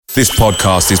This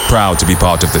podcast is proud to be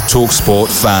part of the TalkSport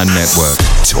Fan Network.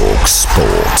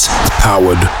 TalkSport.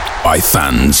 Powered by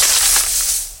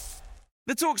fans.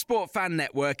 The TalkSport Fan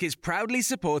Network is proudly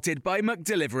supported by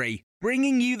McDelivery,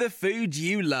 bringing you the food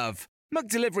you love.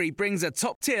 McDelivery brings a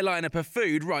top-tier lineup of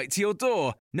food right to your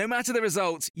door. No matter the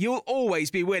result, you'll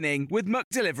always be winning with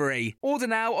McDelivery. Order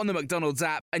now on the McDonald's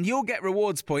app and you'll get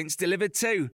rewards points delivered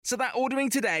too. So that ordering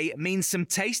today means some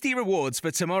tasty rewards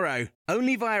for tomorrow.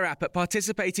 Only via app at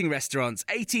participating restaurants.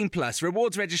 18 plus.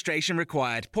 Rewards registration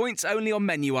required. Points only on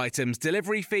menu items.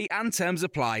 Delivery fee and terms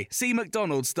apply. See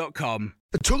mcdonalds.com.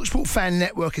 The TalkSport Fan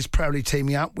Network is proudly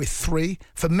teaming up with 3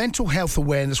 for Mental Health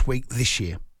Awareness Week this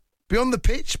year. Beyond the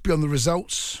pitch, beyond the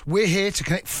results, we're here to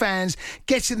connect fans,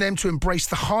 getting them to embrace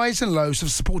the highs and lows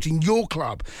of supporting your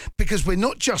club, because we're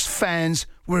not just fans,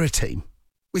 we're a team.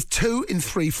 With 2 in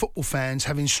 3 football fans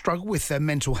having struggled with their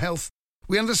mental health,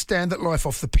 we understand that life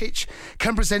off the pitch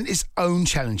can present its own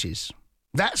challenges.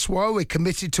 That's why we're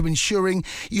committed to ensuring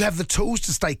you have the tools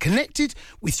to stay connected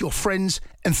with your friends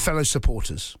and fellow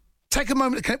supporters. Take a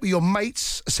moment to connect with your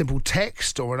mates. A simple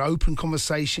text or an open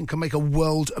conversation can make a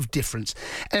world of difference.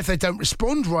 And if they don't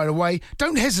respond right away,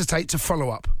 don't hesitate to follow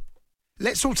up.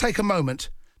 Let's all take a moment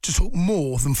to talk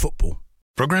more than football.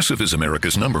 Progressive is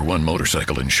America's #1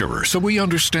 motorcycle insurer, so we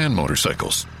understand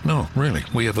motorcycles. No, really,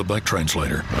 we have a bike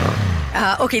translator.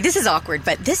 Okay, this is awkward,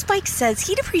 but this bike says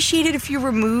he'd appreciate it if you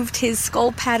removed his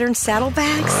skull pattern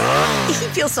saddlebags. He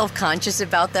feels self-conscious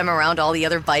about them around all the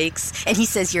other bikes, and he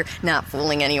says you're not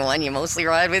fooling anyone. You mostly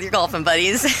ride with your golfing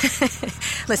buddies.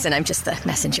 Listen, I'm just the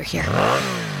messenger here.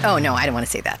 Oh, no, I don't want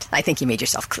to say that. I think you made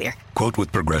yourself clear. Quote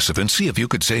with Progressive and see if you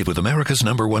could save with America's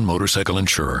 #1 motorcycle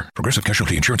insurer. Progressive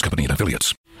Casualty Insurance Company and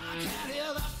Affiliates.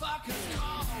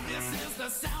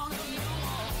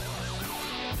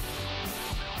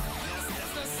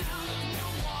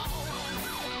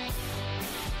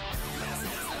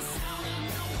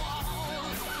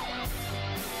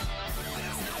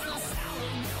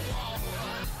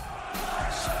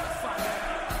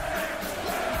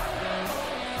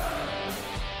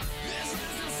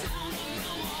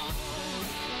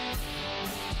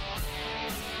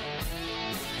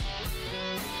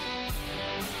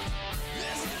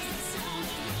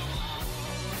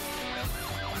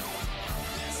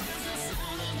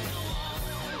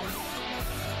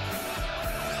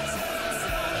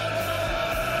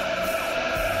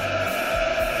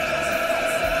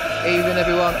 Evening,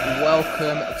 everyone.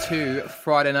 Welcome to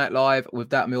Friday Night Live with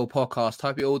That Mill podcast.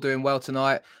 Hope you're all doing well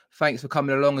tonight. Thanks for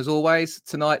coming along as always.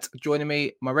 Tonight, joining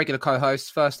me, my regular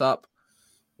co-host. First up,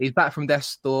 he's back from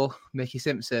death's door, Mickey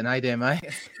Simpson. How you doing, mate?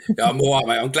 Yeah, I'm all right,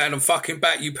 mate. I'm glad I'm fucking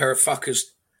back. You pair of fuckers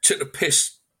took the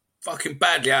piss fucking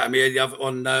badly out of me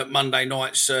on Monday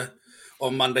night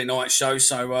show.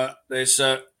 So there's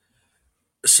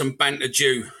some banter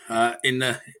due in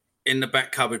the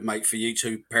back cupboard, mate, for you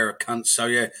two pair of cunts. So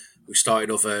yeah, we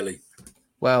started off early.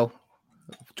 Well,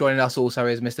 joining us also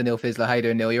is Mr. Neil Fizzler. How you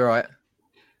doing, Neil? You all right?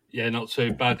 Yeah, not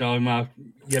too bad.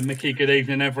 Mickey, good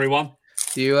evening, everyone.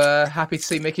 You happy to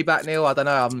see Mickey back, Neil? I don't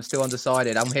know. I'm still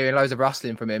undecided. I'm hearing loads of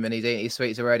rustling from him and he's eating his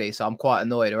sweets already. So I'm quite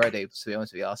annoyed already, to be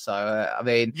honest with you. So, I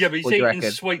mean... Yeah, but he's eating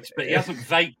sweets, but he hasn't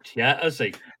vaped yet, has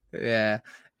he? Yeah.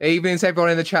 Evening to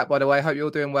everyone in the chat, by the way. Hope you're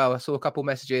all doing well. I saw a couple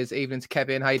messages. Evening to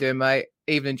Kevin. How you doing, mate?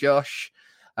 Evening, Josh.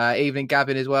 Evening,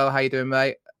 Gavin as well. How you doing,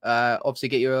 mate? Obviously,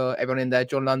 get everyone in there.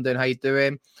 John London, how you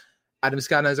doing? Adam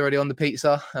Scanner's already on the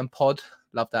pizza and pod.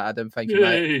 Love that, Adam. Thank you,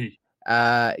 mate.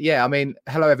 Yeah, I mean,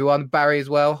 hello, everyone. Barry as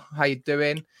well. How you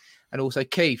doing? And also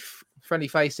Keith. Friendly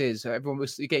faces. Everyone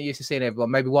was getting used to seeing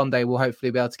everyone. Maybe one day we'll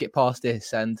hopefully be able to get past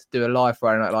this and do a live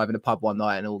Friday Night Live in a pub one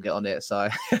night and all get on it. So,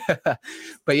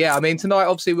 but yeah, I mean, tonight,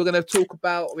 obviously, we're going to talk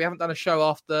about, we haven't done a show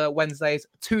after Wednesday's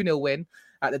 2-0 win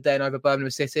at the Den over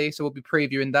Birmingham City. So we'll be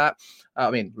previewing that.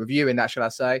 Reviewing that, shall I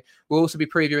say. We'll also be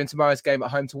previewing tomorrow's game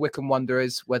at home to Wycombe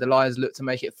Wanderers, where the Lions look to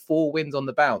make it 4 wins on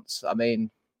the bounce. I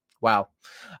mean, wow.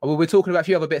 We'll be talking about a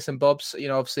few other bits and bobs. You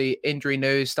know, obviously injury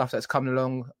news, stuff that's coming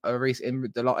along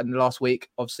in the last week.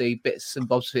 Obviously bits and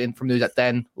bobs in from news at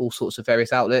Den, all sorts of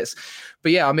various outlets.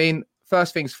 But yeah, I mean,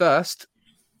 first things first,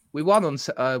 we won on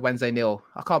Wednesday, Neil.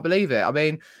 I can't believe it. I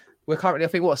mean, we're currently, I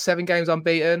think, 7 games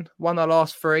unbeaten, won our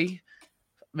last 3.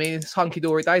 I mean, it's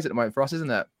hunky-dory days at the moment for us,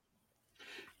 isn't it?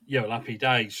 Yeah, well, happy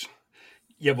days.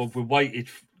 Yeah, well, we waited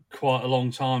quite a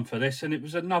long time for this, and it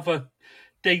was another...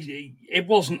 It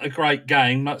wasn't a great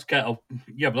game. But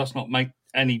let's not make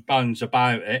any bones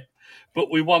about it.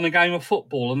 But we won a game of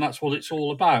football, and that's what it's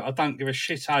all about. I don't give a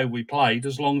shit how we played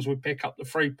as long as we pick up the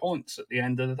 3 points at the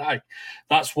end of the day.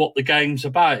 That's what the game's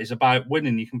about. It's about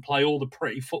winning. You can play all the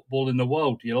pretty football in the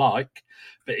world you like,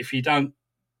 but if you don't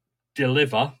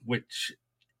deliver, which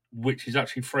which is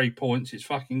actually 3 points, it's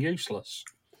fucking useless.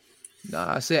 No,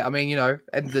 that's it. I mean, you know,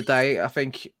 end of the day, I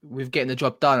think we're getting the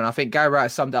job done. And I think Gary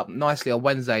Wright summed up nicely on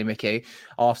Wednesday, Mickey,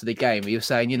 after the game. He was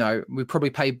saying, you know, we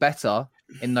probably played better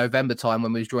in November time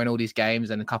when we was drawing all these games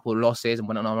and a couple of losses and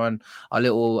went on our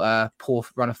little poor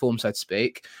run of form, so to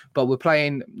speak. But we're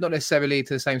playing not necessarily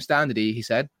to the same standard, he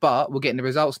said, but we're getting the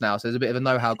results now. So there's a bit of a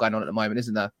know-how going on at the moment,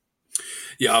 isn't there?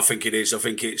 Yeah, I think it is. I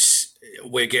think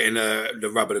we're getting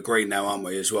the rub of the green now, aren't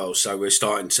we, as well? So we're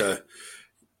starting to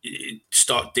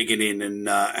start digging in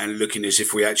and looking as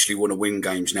if we actually want to win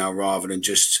games now rather than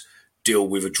just deal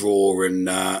with a draw and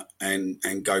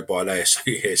go by there. So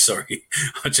yeah, sorry,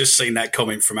 I just seen that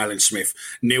comment from Alan Smith.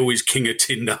 Neil is king of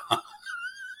Tinder.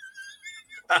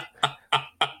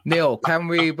 Neil, can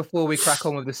we, before we crack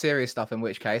on with the serious stuff, in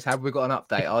which case, have we got an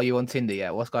update? Are you on Tinder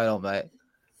yet? What's going on, mate?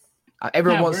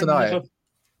 Everyone wants to know.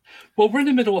 Well, we're in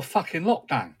the middle of fucking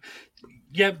lockdown.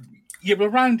 Yeah. You're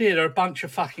around here, there are a bunch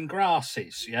of fucking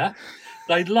grasses, yeah?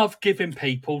 They love giving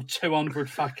people 200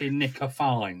 fucking nicker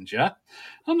fines, yeah?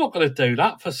 I'm not going to do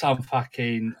that for some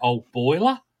fucking old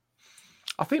boiler.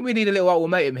 I think we need a little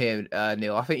ultimatum here,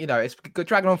 Neil. I think, you know, it's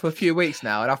dragging on for a few weeks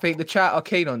now, and I think the chat are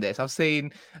keen on this. I've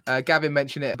seen Gavin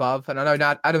mention it above, and I know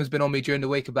now Adam's been on me during the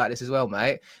week about this as well,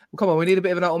 mate. Well, come on, we need a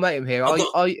bit of an ultimatum here.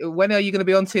 When are you going to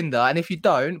be on Tinder? And if you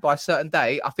don't, by a certain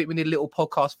date, I think we need a little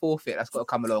podcast forfeit that's got to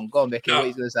come along. Go on, Mickey, what are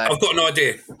you going to say? I've got an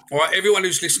idea. All right, everyone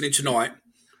who's listening tonight,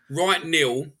 write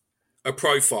Neil a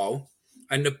profile,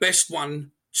 and the best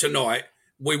one tonight,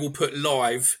 we will put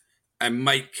live and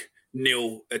make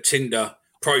Neil a Tinder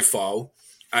profile,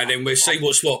 and then we'll see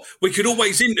what's what. We could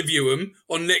always interview them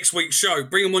on next week's show,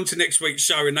 bring them on to next week's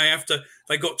show, and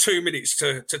they got 2 minutes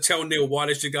to tell Neil why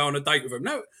they should go on a date with him.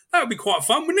 No, that would be quite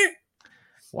fun, wouldn't it?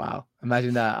 Wow,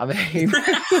 imagine that. I mean,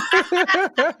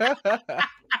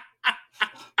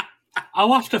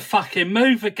 I'll have to fucking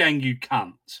move again, you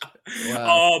cunt. Wow.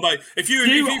 Oh, mate, if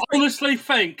you honestly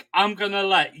think I'm going to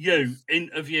let you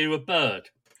interview a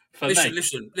bird for me?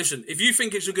 Listen. If you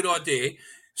think it's a good idea,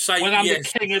 say when I'm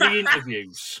yes. the king of the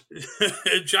interviews.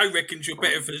 Joe reckons you're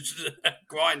better for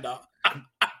Grinder.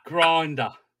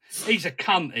 Grinder. He's a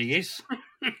cunt, he is.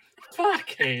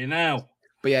 Fucking hell.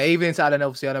 But yeah, evening to Alan,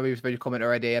 obviously, I know we've read your comment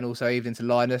already, and also evening to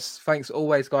Linus. Thanks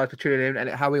always, guys, for tuning in and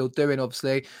how we're all doing,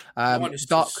 obviously.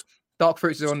 Dark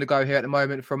fruits are on the go here at the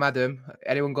moment from Adam.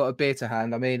 Anyone got a beer to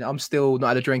hand? I mean, I'm still not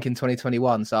had a drink in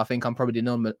 2021, so I think I'm probably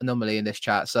the anomaly in this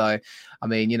chat. So, I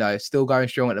mean, you know, still going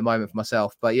strong at the moment for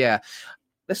myself. But yeah,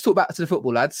 let's talk back to the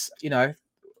football, lads. You know,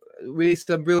 we need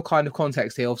some real kind of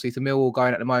context here, obviously, to Millwall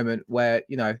going at the moment where,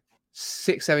 you know,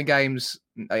 6-7 games,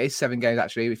 it's 7 games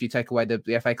actually, if you take away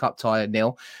the FA Cup tie and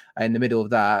nil in the middle of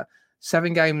that.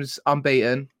 7 games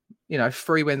unbeaten, you know,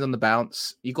 3 wins on the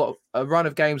bounce. You've got a run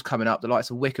of games coming up, the likes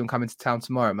of Wickham coming to town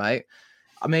tomorrow, mate.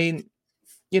 I mean,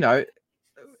 you know,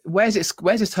 where's this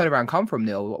turnaround come from,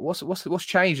 Neil? What's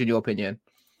changed in your opinion?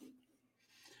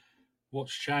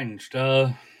 What's changed?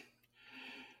 I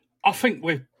think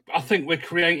we're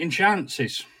creating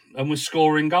chances and we're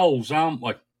scoring goals, aren't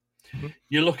we? Mm-hmm.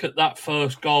 You look at that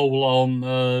first goal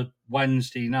on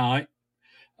Wednesday night,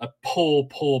 a poor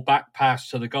back pass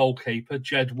to the goalkeeper.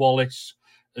 Jed Wallace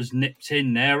has nipped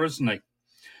in there, hasn't he?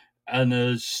 And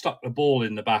has stuck the ball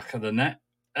in the back of the net.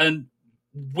 And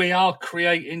we are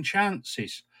creating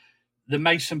chances. The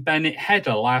Mason Bennett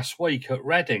header last week at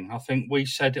Reading, I think we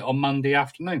said it on Monday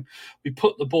afternoon. We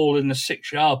put the ball in the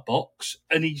 6-yard box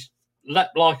and he's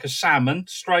leapt like a salmon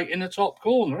straight in the top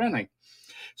corner, hasn't he?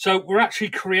 So we're actually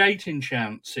creating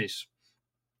chances.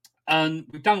 And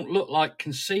we don't look like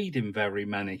conceding very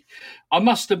many. I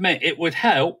must admit, it would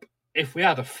help if we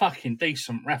had a fucking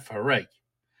decent referee.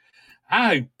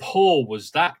 How poor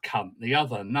was that cunt the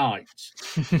other night?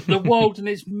 The world and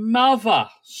his mother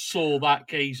saw that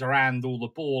geezer handle the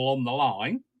ball on the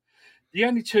line. The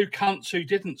only 2 cunts who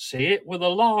didn't see it were the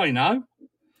lino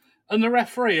and the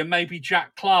referee, and maybe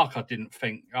Jack Clark, I didn't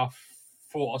think. I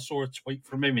thought I saw a tweet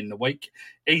from him in the week.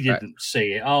 He didn't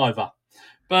see it either.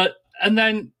 And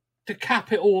then to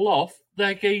cap it all off,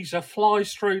 their geezer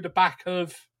flies through the back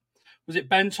of, was it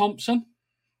Ben Thompson?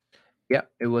 Yeah,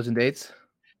 it was indeed.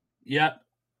 Yeah,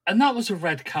 and that was a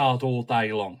red card all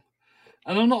day long.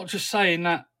 And I'm not just saying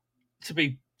that to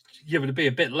be a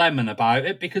bit lemon about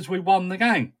it because we won the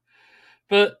game.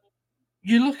 But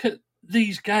you look at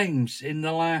these games in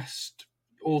the last,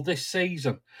 or this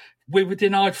season, we were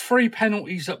denied 3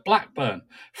 penalties at Blackburn,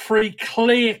 3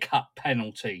 clear-cut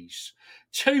penalties.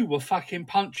 2 were fucking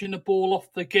punching the ball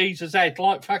off the geezer's head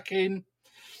like fucking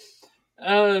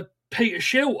Peter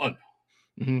Shilton.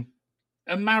 Mm-hmm.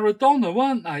 And Maradona,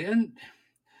 weren't they? And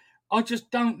I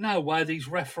just don't know where these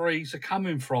referees are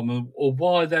coming from or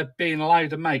why they're being allowed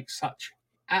to make such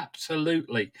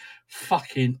absolutely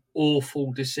fucking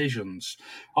awful decisions.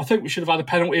 I think we should have had a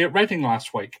penalty at Reading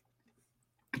last week,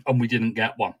 and we didn't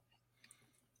get one.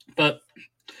 But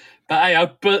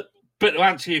to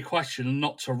answer your question, and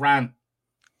not to rant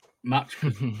much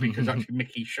because actually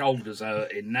Mickey's shoulders are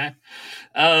in there.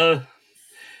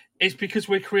 It's because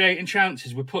we're creating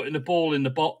chances. We're putting the ball in the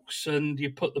box, and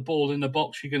you put the ball in the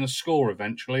box, you're going to score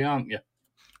eventually, aren't you?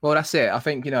 Well, that's it. I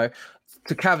think,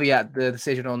 to caveat the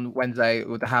decision on Wednesday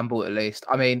with the handball at least,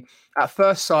 I mean, at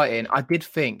first sighting, I did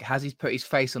think, has he put his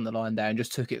face on the line there and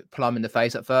just took it plumb in the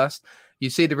face at first?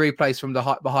 You see the replays from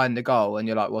behind the goal, and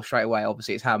you're like, well, straight away,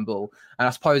 obviously it's handball. And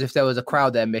I suppose if there was a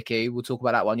crowd there, Mickey, we'll talk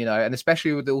about that one, and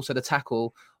especially with also the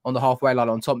tackle on the halfway line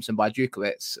on Thompson by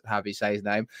Djukowicz, however you say his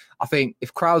name. I think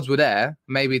if crowds were there,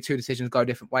 maybe two decisions go a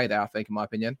different way there, I think, in my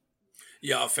opinion.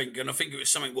 Yeah, I think it was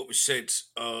something what was said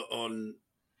on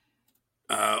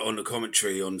the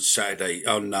commentary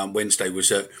on Wednesday was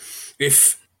that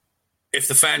if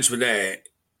the fans were there,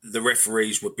 the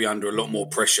referees would be under a lot more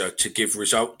pressure to give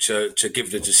to give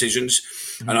the decisions.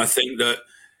 Mm-hmm. And I think that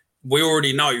we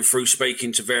already know through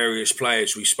speaking to various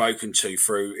players we've spoken to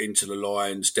through Into the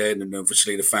Lions Den and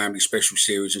obviously the family special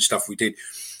series and stuff we did,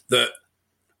 that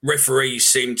referees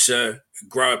seem to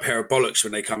grow a pair of bollocks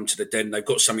when they come to the Den. They've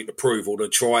got something to prove, or they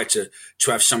try to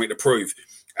have something to prove.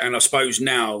 And I suppose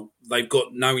now they've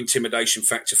got no intimidation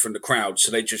factor from the crowd,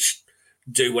 so they just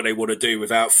do what they want to do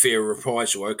without fear of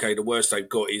reprisal. Okay, the worst they've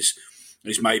got is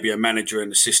maybe a manager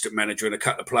and assistant manager and a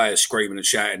couple of players screaming and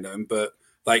shouting at them, but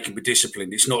they can be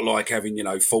disciplined. It's not like having,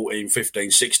 14,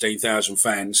 15, 16,000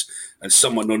 fans and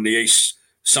someone on the east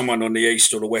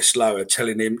or the west lower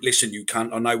telling him, listen, you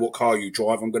cunt, I know what car you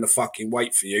drive, I'm going to fucking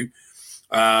wait for you.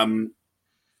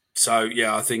 So,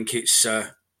 yeah, I think it's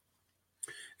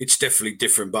definitely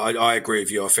different, but I agree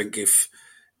with you. I think if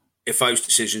those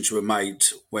decisions were made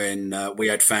when we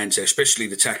had fans there, especially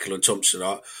the tackle on Thompson,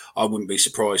 I wouldn't be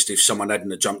surprised if someone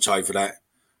hadn't jumped over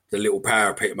the little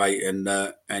parapet, mate,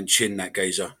 and chinned that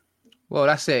geezer. Well,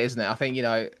 that's it, isn't it? I think,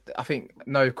 I think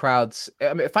no crowds.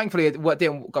 I mean, thankfully, it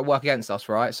didn't work against us,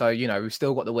 right? So, we've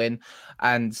still got the win.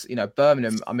 And,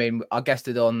 Birmingham, I mean, I guessed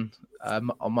it on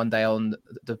Monday on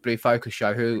the Blue Focus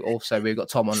show, who also we've got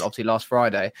Tom on, obviously, last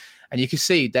Friday. And you can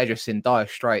see they're just in dire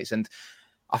straits. And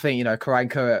I think,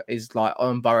 Karanka is like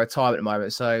on borrowed time at the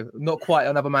moment. So, not quite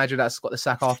another manager that's got the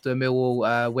sack after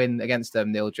Millwall win against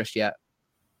them, Neil, just yet.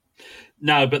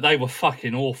 No, but they were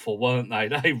fucking awful, weren't they?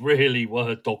 They really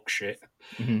were dog shit.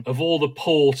 Mm-hmm. Of all the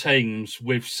poor teams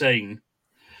we've seen,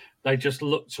 they just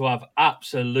look to have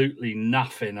absolutely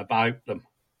nothing about them.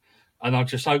 And I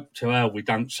just hope to hell we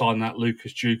don't sign that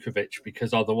Lucas Djukowicz,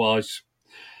 because otherwise,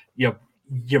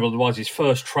 otherwise his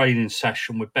first training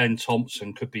session with Ben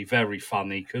Thompson could be very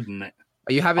funny, couldn't it?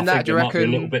 Are you having that? Do you reckon? A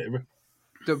little bit.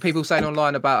 People saying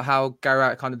online about how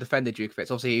Garrett kind of defended Djukowicz.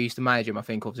 Obviously, he used to manage him, I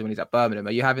think, obviously, when he's at Birmingham.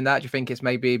 Are you having that? Do you think it's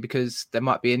maybe because there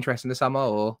might be interest in the summer,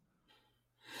 or?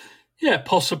 Yeah,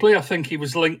 possibly. I think he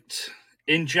was linked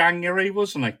in January,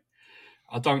 wasn't he?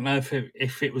 I don't know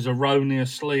if it was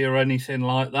erroneously or anything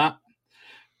like that.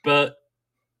 But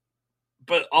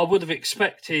I would have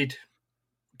expected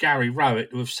Gary Rowett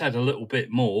to have said a little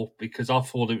bit more, because I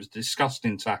thought it was a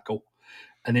disgusting tackle.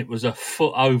 And it was a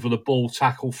foot over the ball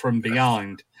tackle from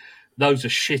behind. Those are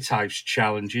shithouse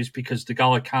challenges because the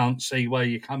guy can't see where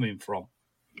you're coming from.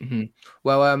 Mm-hmm.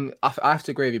 Well, I have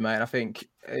to agree with you, mate. I think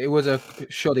it was a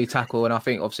shoddy tackle, and I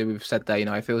think obviously we've said that,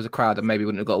 if it was a crowd, then maybe we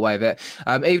wouldn't have got away with it.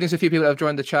 Even there's a few people that have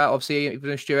joined the chat. Obviously,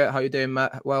 even Stuart, how you doing,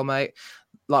 Matt? Well, mate.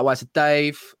 Likewise to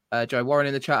Dave, Joe Warren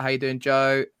in the chat. How you doing,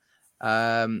 Joe?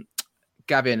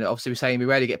 Gavin, obviously, we're saying we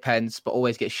rarely get pens, but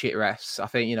always get shit refs. I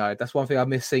think, that's one thing I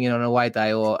miss singing on an away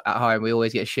day or at home. We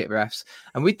always get shit refs.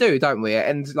 And we do, don't we?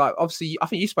 And, obviously, I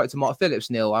think you spoke to Mark Phillips,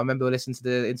 Neil. I remember listening to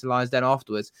the Into Lions Den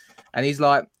afterwards. And he's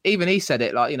like, even he said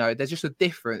it, there's just a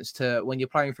difference to when you're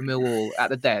playing for Millwall at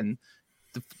the Den.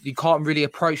 You can't really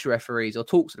approach the referees or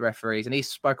talk to the referees. And he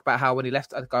spoke about how when he left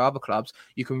to go other clubs,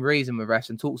 you can reason with refs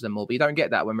and talk to them more. But you don't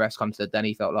get that when refs come to the Den,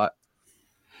 he felt like.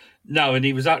 No, and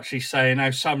he was actually saying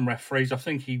how some referees, I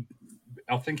think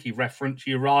he referenced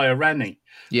Uriah Rennie,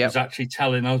 was actually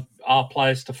telling our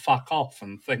players to fuck off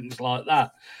and things like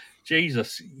that.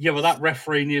 Jesus, that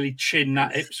referee nearly chinned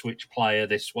that Ipswich player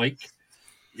this week.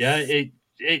 Yeah,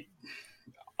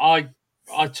 I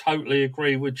totally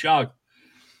agree with Joe.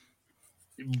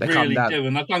 Really do,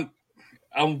 and I don't.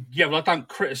 I don't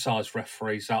criticise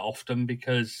referees that often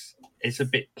because it's a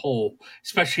bit poor,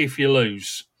 especially if you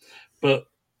lose. But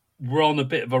we're on a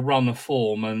bit of a run of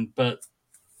form, but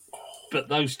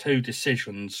those two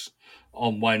decisions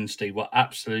on Wednesday were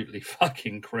absolutely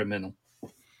fucking criminal.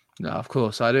 No, of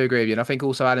course, I do agree with you. And I think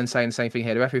also Alan's saying the same thing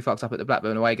here. The referee fucked up at the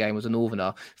Blackburn away game, was a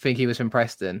Northerner. I think he was from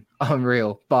Preston.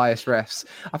 Unreal. Biased refs.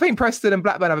 I think Preston and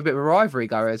Blackburn have a bit of a rivalry,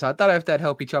 guys. I don't know if they'd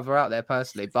help each other out there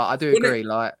personally, but I do agree.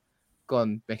 Like, go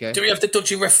on, Mickey. Do we have the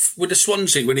dodgy ref with the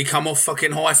Swansea when he come off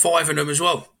fucking high-fiving them as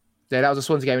well? Yeah, that was a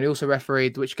Swansea game. And he also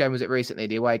refereed, which game was it recently?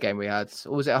 The away game we had.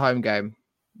 Or was it a home game?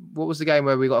 What was the game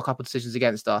where we got a couple of decisions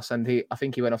against us and I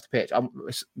think he went off the pitch?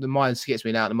 The mind skips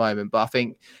me now at the moment, but I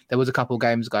think there was a couple of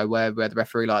games ago where we had the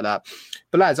referee like that.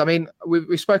 But lads, I mean,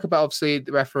 we spoke about obviously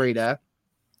the referee there.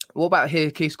 What about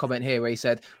Keith's comment here where he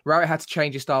said, Rowett had to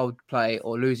change his style of play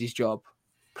or lose his job.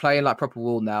 Playing like proper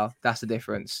Wool now, that's the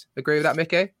difference. Agree with that,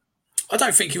 Mickey? I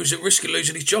don't think he was at risk of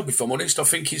losing his job, if I'm honest. I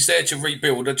think he's there to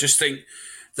rebuild. I just think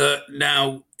that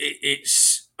now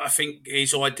I think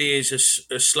his ideas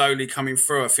are slowly coming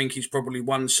through. I think he's probably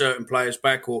won certain players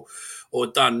back or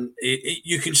done.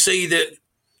 You can see that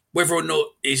whether or not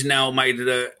he's now made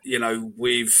it,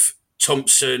 with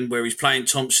Thompson, where he's playing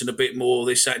Thompson a bit more,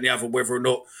 this, that and the other, whether or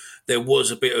not there was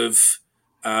a bit of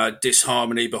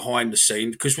disharmony behind the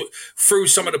scene. Because through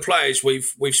some of the players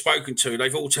we've spoken to,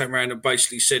 they've all turned around and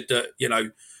basically said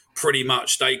that, pretty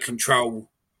much they control,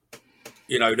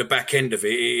 the back end of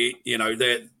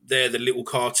it. They're the little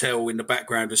cartel in the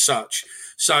background as such.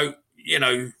 So,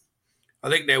 I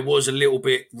think there was a little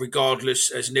bit, regardless,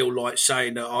 as Neil likes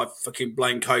saying, that I fucking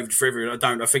blame COVID for everything. I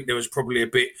don't. I think there was probably a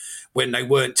bit when they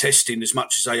weren't testing as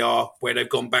much as they are, where they've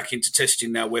gone back into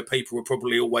testing now, where people were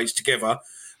probably always together.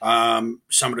 Some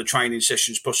of the training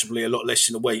sessions possibly a lot less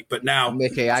in a week. But now...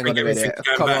 Mickey, hang on a minute.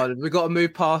 Come on. We've got to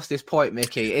move past this point,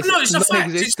 Mickey. It's a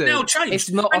fact. It's now changed.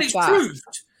 It's not and a it's fact.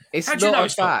 Proved. It's not a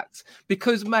fact.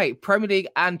 Because, mate, Premier League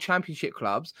and Championship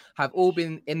clubs have all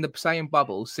been in the same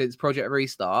bubble since Project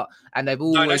Restart, and they've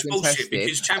always been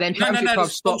tested. And then Championship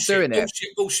clubs stopped doing it.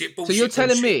 Bullshit. So you're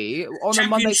telling me on a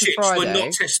Monday to Friday... were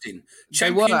not testing.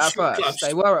 They were at first.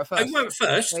 They were at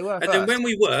first. And then when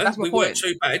we weren't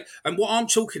too bad. And what I'm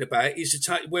talking about is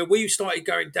where we started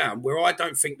going down, where I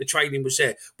don't think the training was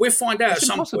there. We'll find out at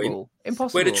some point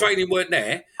where the training weren't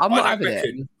there. I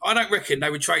don't reckon they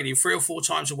were training 3 or 4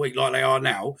 times a week like they are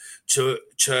now to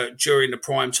during the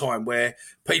prime time where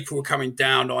people were coming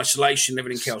down, isolation,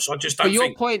 everything else. I just don't think... But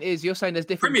your point is, you're saying there's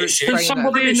different... Can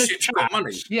somebody in the chat...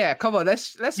 Money. Yeah, come on,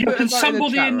 let's can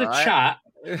somebody in the chat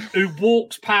who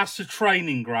walks past the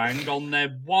training ground on their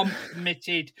one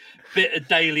permitted bit of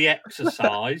daily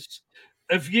exercise,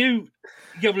 have you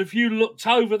looked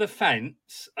over the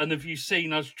fence and have you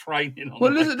seen us training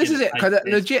on this is it.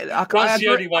 Legit, that's the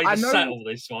only way to settle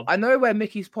this one. I know where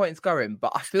Mickey's point is going,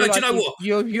 but I feel like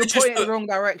you're pointing in the wrong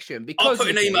direction. Because I'll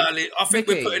put an email in. I think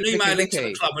we put an email into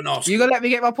the club and ask. You gonna let me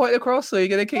get my point across, or are you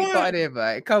gonna keep fighting here,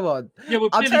 mate? Come on. Yeah, well,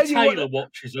 Billy Taylor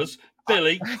watches us.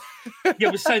 Billy,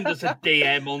 send us a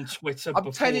DM on Twitter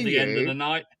before the end of the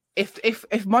night.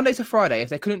 If Monday to Friday, if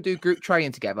they couldn't do group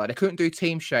training together, they couldn't do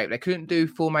team shape, they couldn't do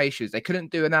formations, they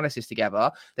couldn't do analysis together,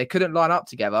 they couldn't line up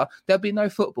together, there'd be no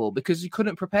football because you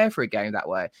couldn't prepare for a game that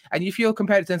way. And if you're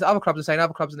comparing it to other clubs and saying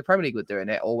other clubs in the Premier League were doing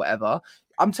it or whatever,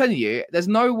 I'm telling you, there's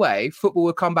no way football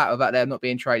would come back without there not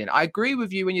being training. I agree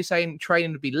with you when you're saying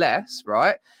training would be less,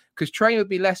 right? Because training would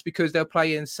be less because they'll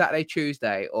play in Saturday,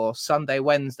 Tuesday, or Sunday,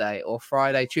 Wednesday, or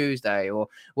Friday, Tuesday, or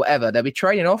whatever. They'll be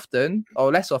training often,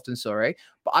 or less often, sorry.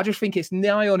 But I just think it's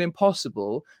nigh on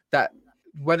impossible that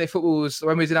when we was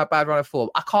in our bad run of form,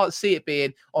 I can't see it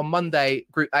being on Monday,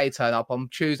 Group A turn up, on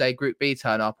Tuesday, Group B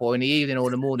turn up, or in the evening or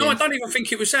in the morning. No, I don't even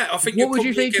think it was that. I think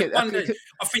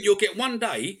I think you'll get one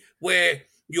day where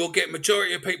you'll get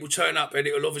majority of people turn up and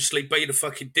it'll obviously be the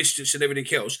fucking distance and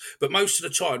everything else. But most of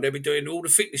the time, they'll be doing all the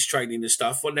fitness training and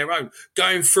stuff on their own,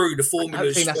 going through the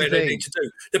formulas where they need to do.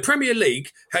 The Premier League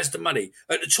has the money.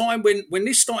 At the time when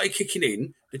this started kicking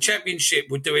in, the Championship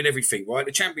were doing everything, right?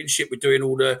 The Championship were doing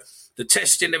all the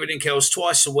testing, everything else,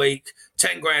 twice a week,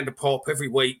 10 grand a pop every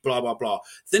week, blah, blah, blah.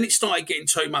 Then it started getting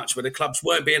too much where the clubs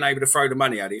weren't being able to throw the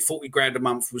money at it. 40 grand a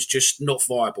month was just not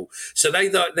viable. So they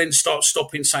then start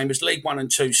stopping, same as League 1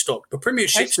 and 2 stopped. The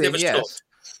Premiership's never stopped.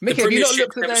 Mickey, have you not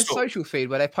looked at their social feed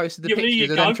where they posted the pictures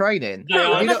of them training?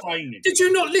 Did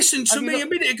you not listen to me a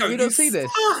minute ago? You don't see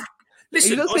this?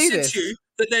 Listen, I said to you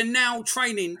that they're now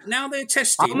training. Now they're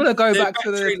testing. I'm going to go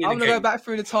back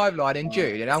through the timeline in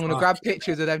June, and I'm going to grab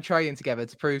pictures of them training together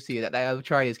to prove to you that they are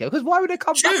training together. Because why would they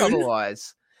come back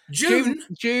otherwise? June,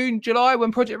 July,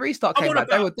 when Project Restart came back,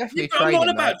 they were definitely training. I'm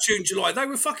not about June, July. They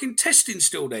were fucking testing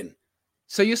still then.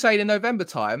 So you're saying in November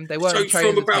time they weren't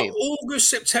training? So from about August,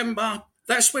 September,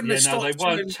 that's when they started. No,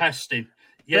 they weren't testing.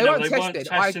 Yeah, they no, weren't they weren't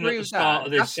tested. testing I at agree the with start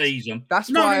that. of this season. That's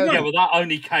No, why. no. Yeah, well, that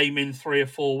only came in 3 or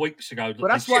 4 weeks ago. But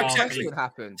that's they why started testing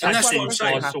happened. And that's why what I'm testing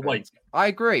saying. Twice a happened. week. I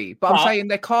agree, but I'm saying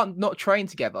they can't not train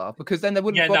together because then they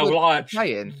wouldn't bother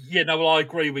playing. Yeah, no, well, I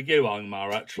agree with you,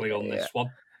 Omar, actually, on this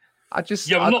one.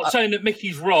 I'm not saying that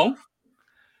Mickey's wrong,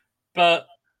 but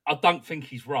I don't think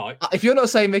he's right. If you're not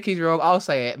saying Mickey's wrong, I'll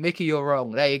say it. Mickey, you're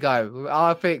wrong. There you go.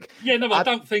 I think. Yeah, no, I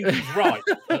don't think he's right.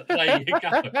 But there you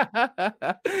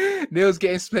go. Neil's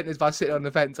getting splinters by sitting on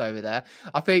the fence over there.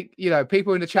 I think,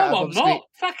 people in the chat. No, I'm not.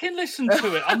 Fucking listen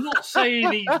to it. I'm not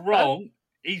saying he's wrong.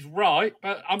 He's right,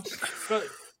 but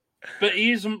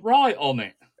he isn't right on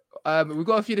it. We've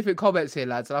got a few different comments here,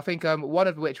 lads, and I think one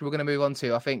of which we're going to move on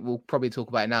to. I think we'll probably talk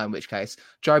about it now, in which case.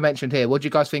 Joe mentioned here, what do you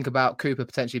guys think about Cooper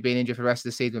potentially being injured for the rest of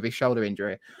the season with his shoulder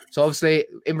injury? So obviously,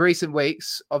 in recent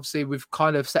weeks, we've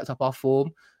kind of stepped up our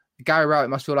form. Gary Rowett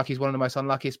must feel like he's one of the most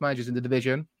unluckiest managers in the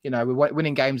division. We're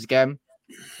winning games again.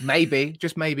 Maybe,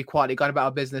 just maybe, quietly going about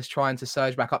our business, trying to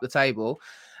surge back up the table.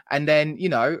 And then,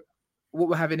 what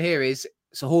we're having here is,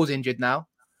 so Hall's injured now.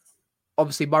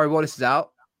 Obviously, Murray Wallace is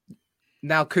out.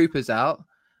 Now Cooper's out.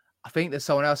 I think there's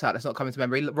someone else out that's not coming to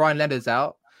memory. Ryan Leonard's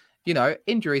out.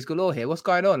 Injuries galore here. What's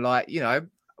going on?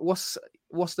 What's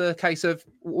the case of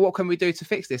what can we do to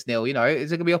fix this, Neil? Is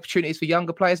there going to be opportunities for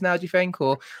younger players now, do you think?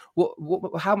 Or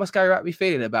how must Gary Rowett be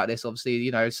feeling about this?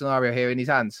 Obviously, scenario here in his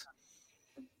hands.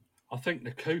 I think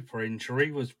the Cooper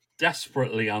injury was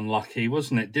desperately unlucky,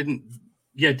 wasn't it?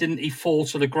 Didn't he fall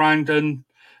to the ground and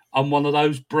one of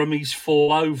those brummies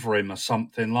fall over him or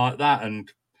something like that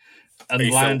and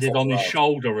landed on his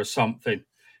shoulder or something?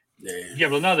 Yeah,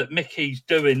 well, now that Mickey's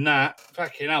doing that,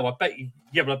 fucking hell, I bet you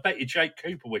Jake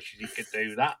Cooper wishes he could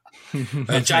do that.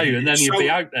 I tell you, and then he'll be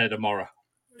out there tomorrow.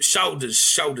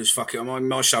 Shoulders, fuck it.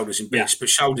 My shoulders in bits, but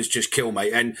shoulders just kill,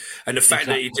 mate. And the fact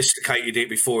that he dislocated it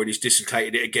before and he's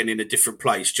dislocated it again in a different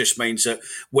place just means that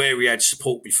where he had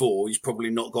support before, he's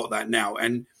probably not got that now.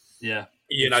 And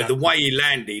the way he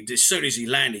landed, as soon as he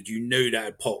landed, you knew that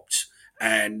had popped.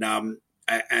 And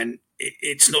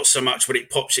it's not so much when it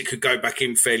pops, it could go back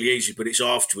in fairly easy, but it's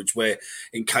afterwards where,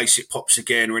 in case it pops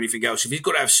again or anything else, if he's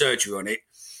got to have surgery on it,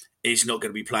 he's not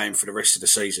going to be playing for the rest of the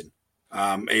season.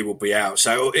 He will be out.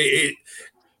 So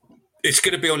it's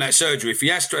going to be on that surgery. If he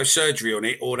has to have surgery on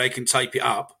it, or they can tape it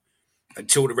up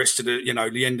until the rest of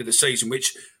the end of the season,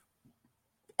 which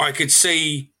I could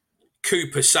see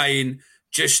Cooper saying,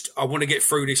 I want to get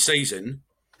through this season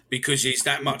because he's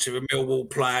that much of a Millwall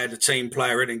player, the team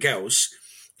player, anything else.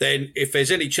 Then if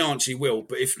there's any chance he will,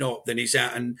 but if not, then he's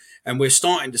out. And we're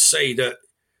starting to see that,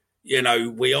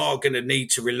 we are going to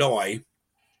need to rely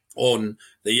on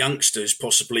the youngsters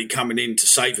possibly coming in to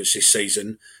save us this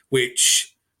season,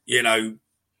 which,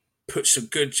 put some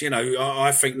good,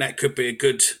 I think that could be a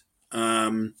good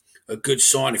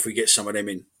sign if we get some of them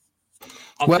in.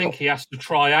 I think he has to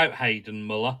try out Hayden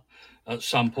Muller at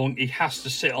some point. He has to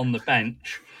sit on the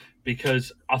bench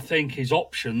because I think his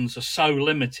options are so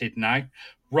limited now.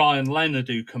 Ryan Leonard,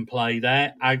 who can play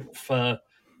there, out for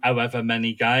however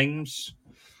many games.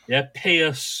 Yeah,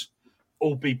 Pearce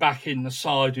will be back in the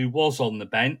side who was on the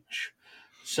bench.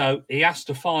 So he has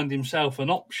to find himself an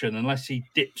option unless he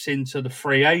dips into the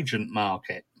free agent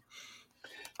market.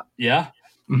 Yeah,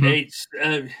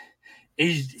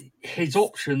 his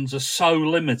options are so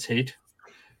limited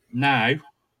now.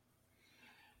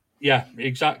 Yeah,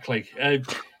 exactly.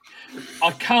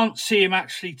 I can't see him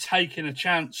actually taking a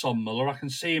chance on Muller. I can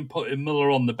see him putting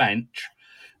Muller on the bench.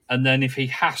 And then if he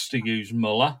has to use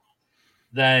Muller,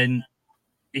 then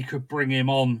he could bring him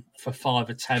on for 5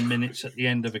 or 10 minutes at the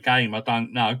end of a game. I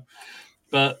don't know.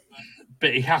 But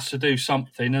he has to do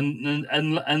something.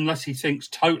 And unless he thinks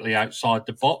totally outside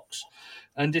the box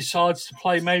and decides to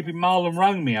play maybe Marlon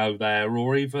Romeo there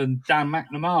or even Dan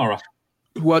McNamara.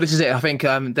 Well, this is it. I think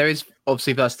there is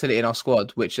obviously versatility in our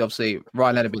squad, which obviously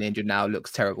Ryan Leonard being injured now looks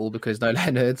terrible because no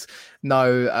Leonard,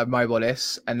 no Mo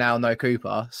Wallace, and now no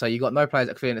Cooper. So you got no players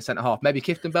that can fit in the centre half. Maybe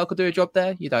Clifton Bell could do a job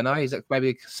there. You don't know. He's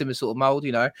maybe a similar sort of mould,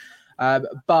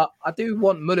 But I do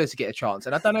want Muller to get a chance.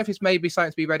 And I don't know if it's maybe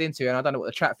something to be read into. And I don't know what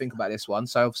the chat think about this one.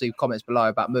 So obviously comments below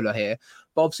about Muller here.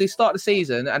 But obviously start the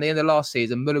season and the end of last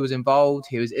season, Muller was involved.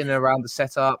 He was in and around the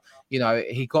setup. He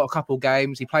got a couple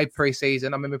games. He played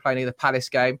pre-season. I remember playing the Palace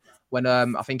game when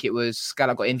I think it was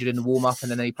Scallop got injured in the warm-up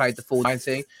and then he played the full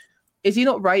 90. Is he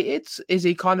not rated? Is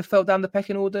he kind of fell down the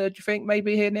pecking order, do you think,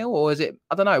 maybe here, Neil? Or is it,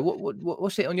 I don't know,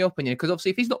 what's it on your opinion? Because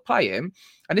obviously if he's not playing,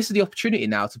 and this is the opportunity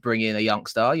now to bring in a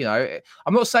youngster,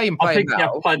 I'm not saying play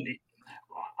now.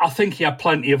 I think he had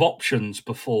plenty of options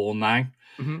before now.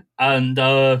 Mm-hmm.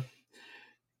 And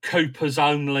Cooper's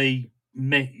only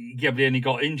but he only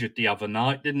got injured the other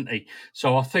night, didn't he?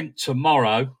 So I think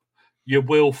tomorrow you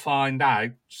will find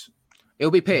out. It'll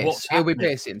be Pearce. It'll be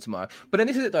Pearce in tomorrow. But then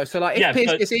this is it though. So like, if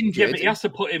Pearce gets injured, yeah, but he has to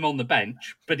put him on the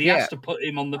bench. But he has to put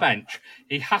him on the bench.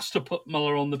 He has to put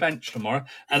Muller on the bench tomorrow,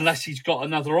 unless he's got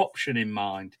another option in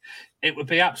mind. It would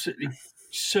be absolutely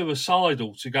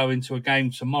suicidal to go into a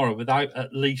game tomorrow without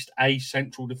at least a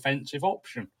central defensive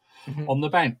option on the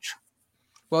bench.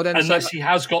 Well, then, unless he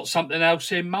has got something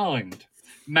else in mind,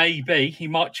 maybe he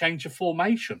might change the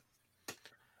formation.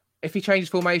 If he changes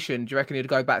formation, do you reckon he'd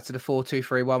go back to the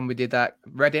 4-2-3-1 we did that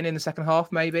Reading in the second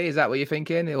half, maybe? Is that what you're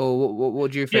thinking? Or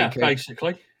what do you think? Yeah,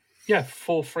 basically. Yeah,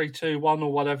 4-3-2-1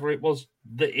 or whatever it was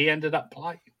that he ended up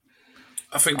playing.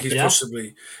 I think he's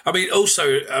possibly...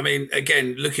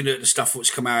 again, looking at the stuff that's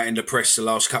come out in the press the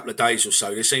last couple of days or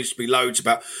so, there seems to be loads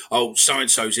about,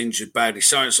 so-and-so's injured badly,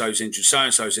 so-and-so's injured,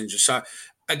 so-and-so's injured. So,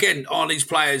 again, are these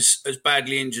players as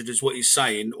badly injured as what he's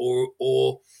saying,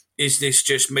 or is this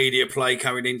just media play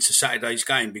coming into Saturday's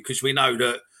game? Because we know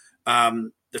that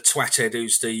the twathead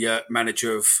who's the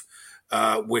manager of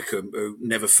Wickham, who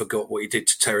never forgot what he did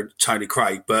to Tony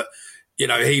Craig, but,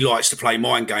 he likes to play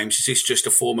mind games. Is this just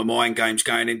a form of mind games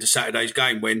going into Saturday's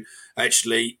game when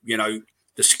actually, the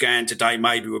scan today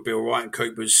maybe would be all right and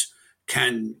Coopers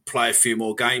can play a few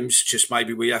more games, just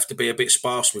maybe we have to be a bit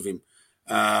sparse with him.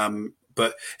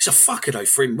 But it's a fucker though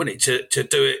for him, wouldn't it, to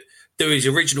do his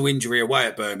original injury away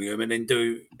at Birmingham and then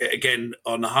do it again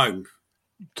on the home.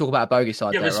 Talk about a bogey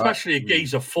side there, but especially right? a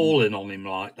geezer falling on him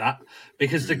like that,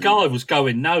 because the guy was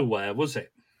going nowhere, was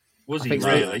it? Was he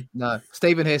really? No.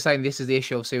 Stephen here saying this is the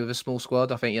issue, obviously, with a small squad.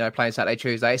 I think, playing Saturday,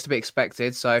 Tuesday, it's to be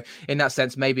expected. So, in that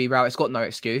sense, maybe Rowett's got no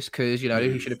excuse because,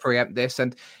 he should have preempted this.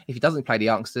 And if he doesn't play the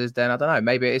youngsters, then I don't know.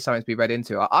 Maybe it is something to be read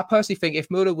into. I personally think if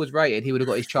Muller was rated, he would have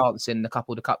got his chance in a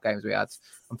couple of the cup games we had.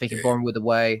 I'm thinking Bournemouth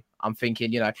away. I'm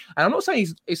thinking, and I'm not saying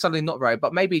he's suddenly not rated,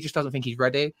 but maybe he just doesn't think he's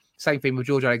ready. Same thing with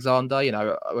George Alexander.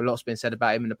 A lot's been said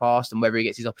about him in the past and whether he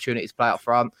gets his opportunity to play up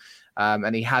front.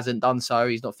 And he hasn't done so.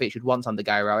 He's not featured once under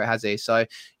Gary Rowett, has he? So,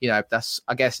 that's,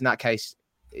 I guess, in that case,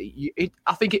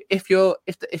 I think if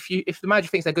the manager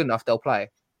thinks they're good enough, they'll play,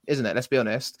 isn't it? Let's be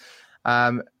honest.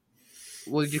 What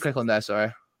did you click on there?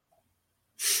 Sorry.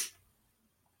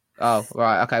 Oh,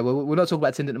 right. Okay. Well, we're not talking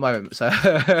about Tinder at the moment. So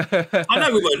I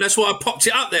know we weren't. That's why I popped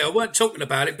it up there. I weren't talking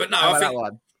about it, but no, I think that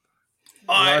one.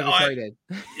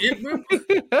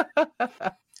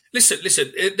 Listen.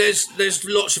 There's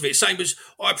lots of it. Same as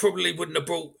I probably wouldn't have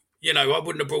brought. I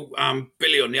wouldn't have brought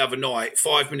Billy on the other night.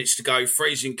 5 minutes to go,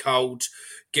 freezing cold,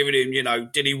 giving him.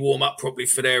 Did he warm up properly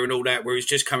for there and all that? Where he's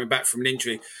just coming back from an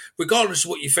injury. Regardless of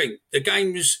what you think, the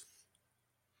games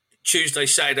Tuesday,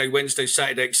 Saturday, Wednesday,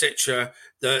 Saturday, etc.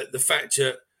 The fact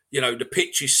that the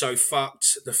pitch is so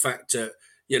fucked. The fact that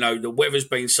the weather's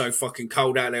been so fucking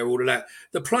cold out there. All of that.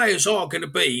 The players are going to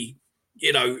be.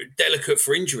 Delicate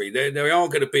for injury. They are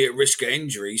going to be at risk of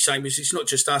injury. Same as it's not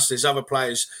just us. There's other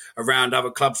players around other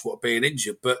clubs what are being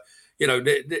injured. But,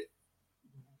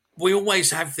 we always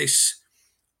have this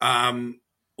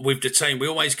with the team. We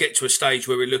always get to a stage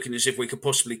where we're looking as if we could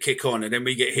possibly kick on and then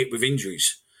we get hit with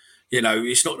injuries.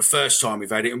 It's not the first time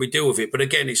we've had it and we deal with it. But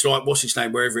again, it's like, what's his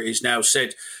name, wherever it is now,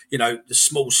 said, the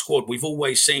small squad. We've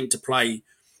always seemed to play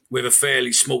with a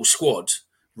fairly small squad.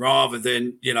 Rather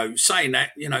than, saying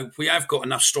that, we have got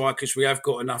enough strikers, we have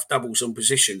got enough doubles on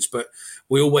positions, but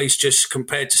we always just,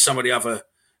 compared to some of the other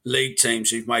league teams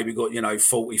who've maybe got,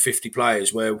 40, 50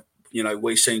 players where,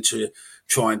 we seem to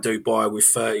try and do by with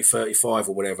 30, 35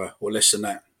 or whatever, or less than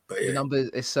that. But yeah. The numbers,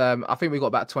 it's, I think we've got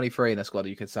about 23 in the squad,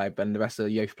 you could say, but the rest of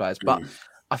the youth players. But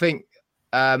I think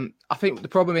the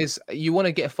problem is you want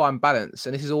to get a fine balance,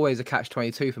 and this is always a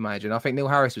catch-22 for manager. And I think Neil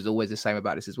Harris was always the same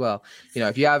about this as well.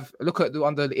 If you look at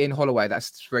under Ian Holloway, that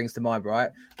springs to mind, right?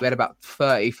 We had about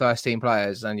 30 first-team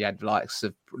players, and you had likes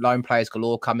of lone players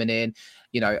galore coming in,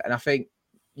 and I think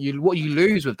what you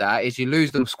lose with that is you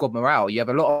lose the squad morale. You have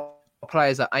a lot of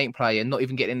players that ain't playing, not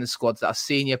even getting in the squads, that are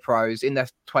senior pros in their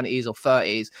 20s or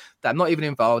 30s, that are not even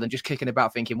involved and just kicking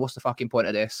about thinking, what's the fucking point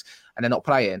of this? And they're not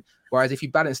playing. Whereas if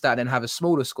you balance that and then have a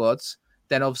smaller squads,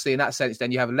 then obviously in that sense, then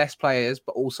you have less players,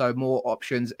 but also more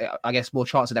options, I guess more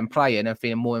chance of them playing and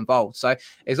feeling more involved. So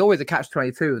it's always a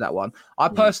catch-22 with that one. I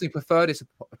personally prefer this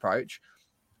approach.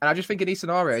 And I just think in these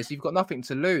scenarios, you've got nothing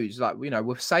to lose. Like,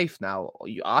 we're safe now.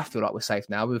 I feel like we're safe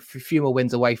now. We're a few more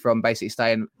wins away from basically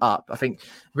staying up. I think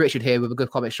Richard here with a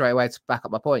good comment straight away to back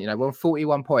up my point. We're on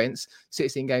 41 points,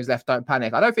 16 games left. Don't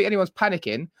panic. I don't think anyone's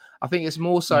panicking. I think it's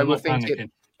more so we're thinking...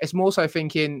 Panicking. It's more so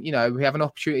thinking, we have an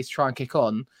opportunity to try and kick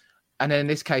on. And then in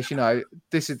this case,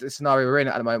 this is the scenario we're in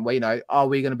at the moment where, are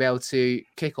we going to be able to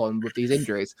kick on with these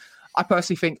injuries? I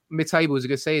personally think mid-table was a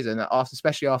good season,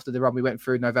 especially after the run we went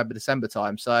through November, December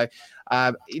time. So,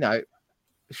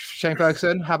 Shane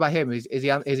Ferguson, how about him? Is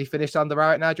he finished under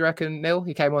right now, do you reckon, Neil?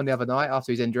 He came on the other night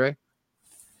after his injury.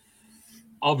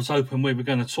 I was hoping we were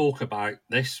going to talk about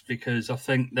this because I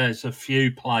think there's a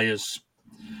few players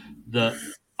that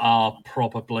are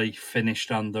probably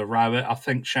finished under Rowett. I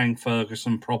think Shane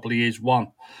Ferguson probably is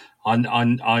one.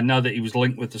 I know that he was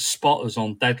linked with the Spotters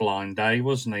on deadline day,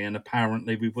 wasn't he? And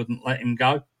apparently we wouldn't let him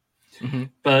go. Mm-hmm.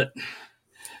 But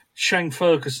Shane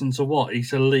Ferguson's a what?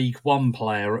 He's a League One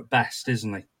player at best,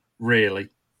 isn't he? Really.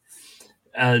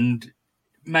 And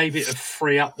maybe it'd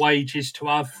free up wages to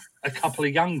have a couple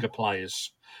of younger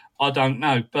players. I don't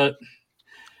know. But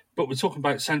we're talking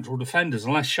about central defenders.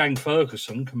 Unless Shane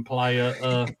Ferguson can play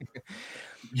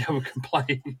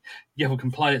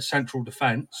can play at central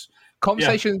defence.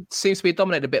 Conversation seems to be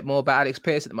dominated a bit more about Alex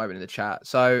Pearce at the moment in the chat.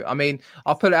 So, I mean,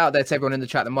 I'll put it out there to everyone in the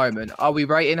chat at the moment. Are we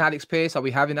rating Alex Pearce? Are we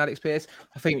having Alex Pearce?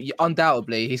 I think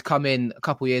undoubtedly he's come in a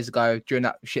couple of years ago during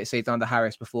that shit season under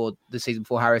Harris before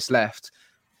Harris left.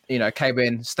 Came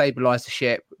in, stabilised the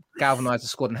ship, galvanised the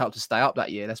squad and helped us stay up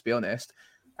that year, let's be honest.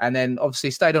 And then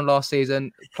obviously stayed on last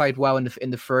season, played well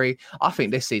in the free. I think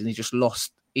this season he just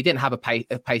lost. He didn't have a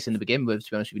pace in the beginning with,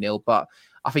 to be honest with you, Neil, but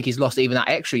I think he's lost even that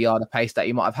extra yard of pace that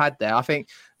he might have had there. I think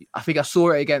I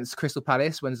saw it against Crystal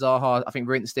Palace when Zaha, I think,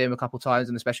 rinsed him a couple of times,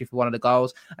 and especially for one of the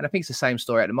goals. And I think it's the same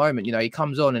story at the moment. He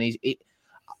comes on and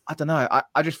I don't know.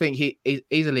 I just think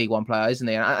he's a League One player, isn't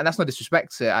he? And that's no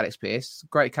disrespect to Alex Pearce.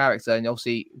 Great character and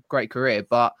obviously great career.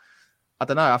 But I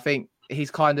don't know. I think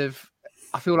he's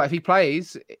I feel like if he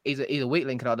plays, he's a weak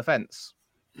link in our defence.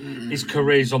 His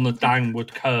career's on the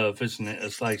downward curve, isn't it,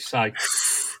 as they say?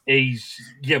 He's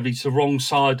the wrong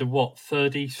side of what,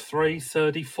 33,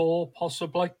 34,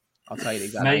 possibly? I'll tell you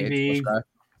exactly.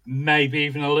 Maybe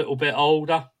even a little bit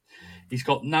older. He's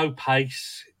got no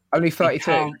pace. Only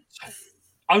 32.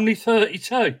 Only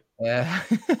 32. Yeah.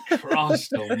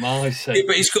 Christ almighty. Yeah,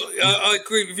 but he's got, I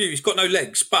agree with you, he's got no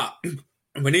legs, but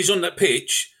when he's on that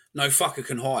pitch, no fucker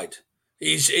can hide.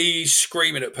 He's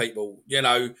screaming at people,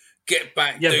 get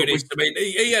back, do this. I mean,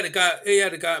 he had a go. He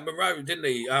had a go at Monroe, didn't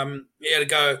he? He had a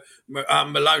go at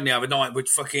Malone the other night with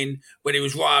when he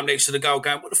was right up next to the goal,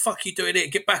 going, "What the fuck are you doing here?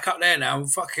 Get back up there now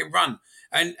and fucking run."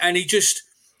 And he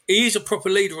is a proper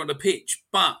leader on the pitch.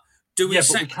 But do we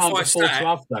sacrifice that? To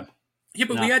have them. Yeah,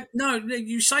 but we had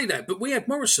you say that, but we had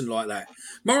Morrison like that.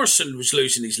 Morrison was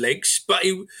losing his legs, but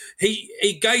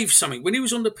he gave something when he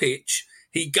was on the pitch.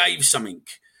 He gave something.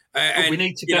 But we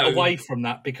need to get away from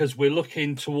that because we're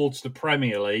looking towards the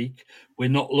Premier League. We're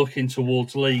not looking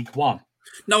towards League One.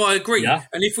 No, I agree. Yeah?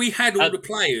 And if we had all the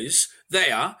players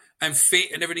there and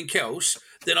fit and everything else,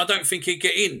 then I don't think he'd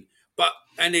get in.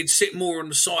 And he'd sit more on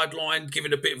the sideline,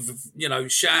 giving a bit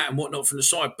of shout and whatnot from the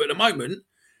side. But at the moment,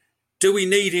 do we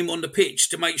need him on the pitch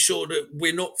to make sure that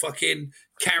we're not fucking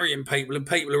carrying people and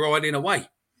people are riding away?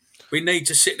 We need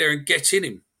to sit there and get in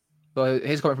him. Well,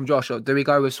 here's a comment from Josh. Do we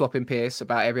go with swapping Pearce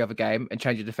about every other game and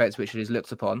change the defence, which is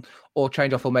looked upon, or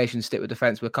change our formation, stick with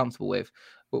defence we're comfortable with?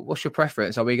 What's your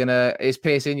preference? Is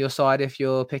Pearce in your side if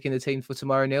you're picking the team for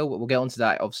tomorrow, Neil? We'll get onto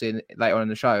that, obviously, later on in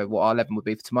the show, what our 11 would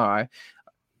be for tomorrow.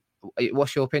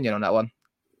 What's your opinion on that one?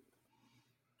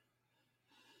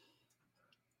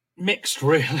 Mixed,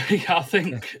 really. I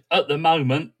think at the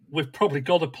moment, we've probably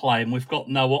got to play and we've got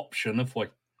no option, have we?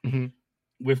 Mm-hmm.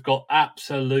 We've got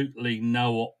absolutely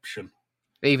no option.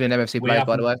 Even in MFC players,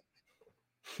 by the way.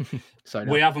 Sorry,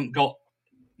 no. We haven't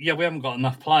got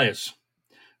enough players.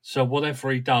 So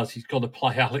whatever he does, he's got to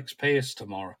play Alex Pearce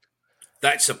tomorrow.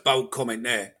 That's a bold comment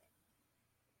there.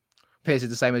 Pearce is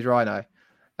the same as Rhino.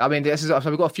 I mean, so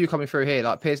we've got a few coming through here.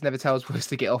 Like Pearce never tells boys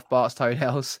to get off Bart's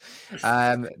toenails.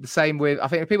 The same with, I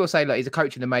think people say, look, he's a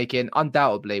coach in the making.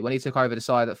 Undoubtedly, when he took over the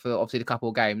side for obviously the couple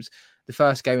of games, the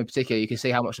first game in particular, you can see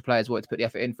how much the players wanted to put the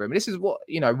effort in for him. And this is what,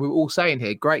 we're all saying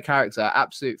here. Great character,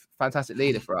 absolute fantastic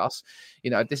leader for us.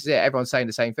 This is it. Everyone's saying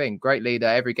the same thing. Great leader,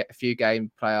 every few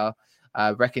game player.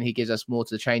 Reckon he gives us more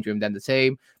to the change room than the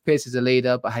team. Pearce is a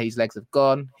leader, but his legs have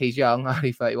gone. He's young,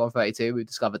 only 31, 32. We've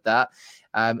discovered that.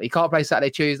 He can't play Saturday,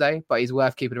 Tuesday, but he's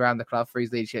worth keeping around the club for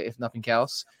his leadership, if nothing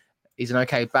else. He's an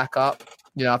okay backup.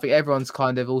 I think everyone's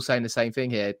kind of all saying the same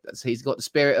thing here. He's got the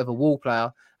spirit of a wall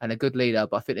player and a good leader,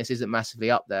 but fitness isn't massively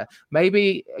up there.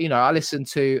 Maybe, I listened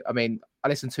to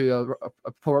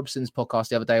a Paul Robson's podcast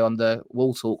the other day on the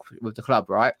Wall Talk with the club,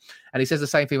 right? And he says the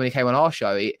same thing when he came on our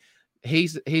show.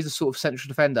 He's a sort of central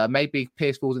defender. Maybe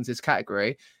Pearce falls into this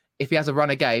category. If he has a run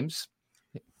of games,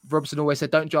 Robson always said,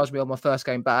 don't judge me on my first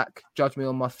game back. Judge me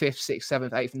on my 5th, 6th,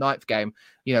 7th, 8th, 9th game,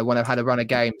 when I've had a run of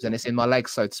games and it's in my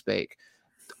legs, so to speak.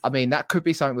 I mean, that could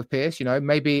be something with Pearce. You know,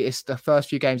 maybe it's the first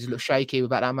few games he looks shaky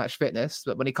without that much fitness,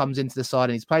 but when he comes into the side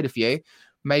and he's played a few,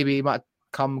 maybe he might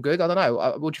come good. I don't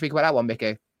know. What do you think about that one,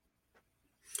 Mickey?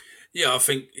 Yeah, I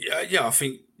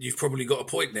think you've probably got a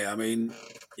point there. I mean,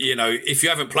 you know, if you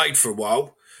haven't played for a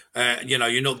while, you know,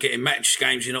 you're not getting match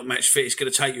games, you're not match fit. It's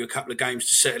going to take you a couple of games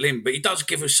to settle in, but he does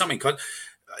give us something.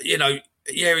 You know,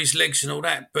 yeah, his legs and all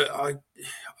that, but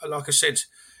like I said,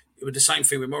 it was the same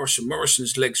thing with Morrison.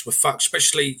 Morrison's legs were fucked,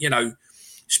 especially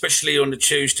on the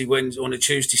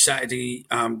Tuesday, Saturday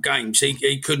games.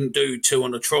 He couldn't do 2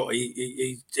 on the trot.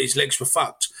 His legs were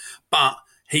fucked, but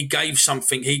he gave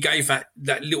something. He gave that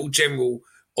little general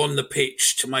on the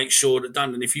pitch to make sure that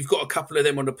done. And if you've got a couple of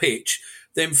them on the pitch,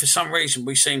 then for some reason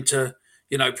we seem to,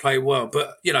 you know, play well.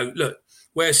 But, you know, look,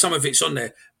 where some of it's on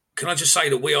there, can I just say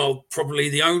that we are probably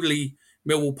the only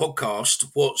Millwall podcast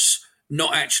what's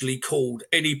not actually called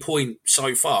any point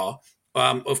so far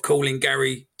of calling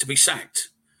Gary to be sacked.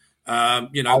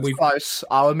 You know, we've close.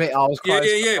 I'll admit, I was close.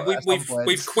 Yeah.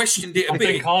 We've questioned it a bit.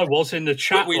 I think I was in the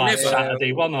chat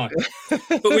Saturday, wasn't I?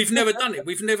 But we've never done it.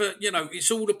 We've never, you know,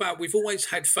 it's all about. We've always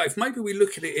had faith. Maybe we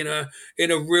look at it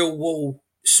in a real wall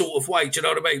sort of way. Do you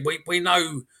know what I mean? We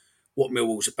know what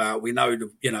Millwall's about. We know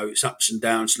its ups and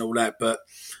downs and all that. But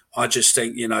I just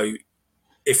think, you know,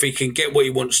 if he can get what he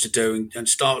wants to do and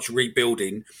starts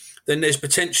rebuilding, then there's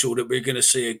potential that we're going to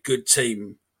see a good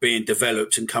team being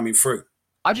developed and coming through.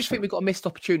 I just think we've got a missed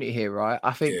opportunity here, right?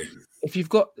 I think if you've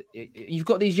got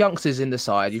these youngsters in the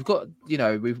side, you've got, you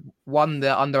know, we've won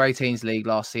the under-18s league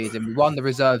last season, we won the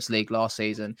reserves league last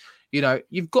season. You know,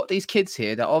 you've got these kids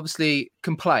here that obviously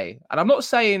can play. And I'm not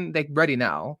saying they're ready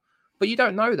now, but you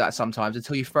don't know that sometimes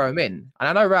until you throw them in. And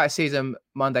I know right, I see them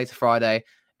Monday to Friday,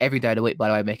 every day of the week, by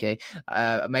the way, Mickey.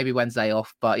 Maybe Wednesday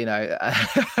off, but you know,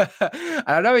 and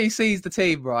I know he sees the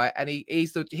team, right? And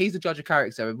he's the judge of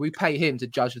character, and we pay him to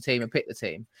judge the team and pick the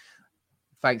team.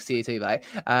 Thanks to you too, mate.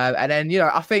 And then, you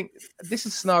know, I think this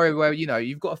is a scenario where, you know,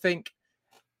 you've got to think,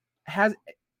 I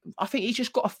think he's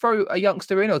just got to throw a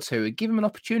youngster in or two and give him an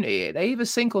opportunity. They either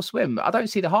sink or swim. I don't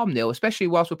see the harm, Neil, especially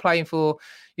whilst we're playing for,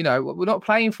 you know, we're not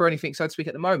playing for anything, so to speak,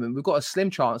 at the moment. We've got a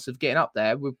slim chance of getting up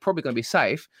there. We're probably going to be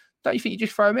safe. Don't you think you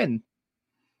just throw him in?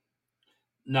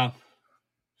 No.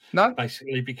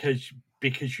 Basically, because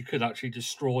you could actually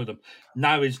destroy them.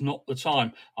 Now is not the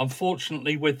time.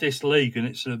 Unfortunately, with this league, and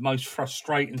it's the most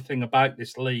frustrating thing about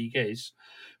this league is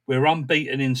we're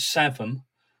unbeaten in 7,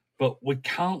 but we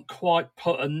can't quite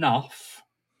put enough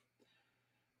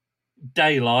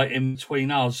daylight in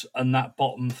between us and that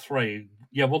bottom 3.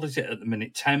 Yeah, what is it at the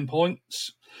minute? 10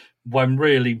 points? When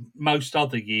really most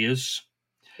other years...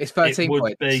 It's 13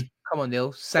 points. Come on,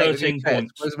 Neil. 13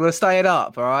 points. We're staying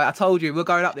up, all right? I told you, we're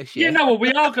going up this year. Yeah, no, well,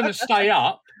 we are going to stay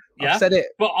up. Yeah, I've said it.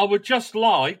 But I would just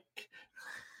like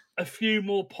a few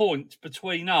more points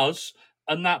between us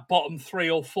and that bottom 3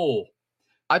 or 4.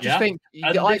 I just think...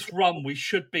 And this run, we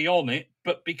should be on it.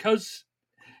 But because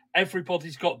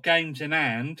everybody's got games in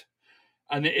hand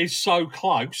and it is so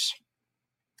close,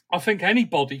 I think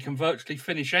anybody can virtually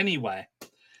finish anywhere.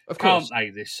 Of course.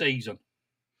 Can't they, this season?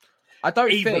 I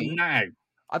think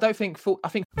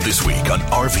This week on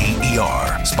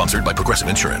RVER, sponsored by Progressive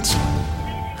Insurance.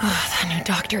 That new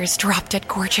doctor is drop dead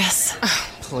gorgeous.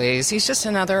 Please, he's just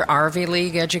another RV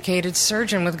League educated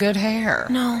surgeon with good hair.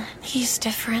 No, he's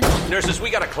different. Nurses, we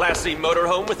got a Class C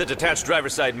motorhome with a detached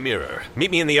driver's side mirror.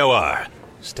 Meet me in the OR.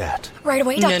 Stat. Right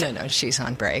away, doctor. No, she's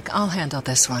on break. I'll handle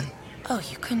this one. Oh,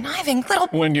 you conniving little...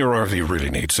 When your RV really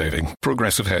needs saving,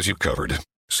 Progressive has you covered.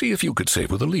 See if you could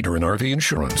save with a leader in RV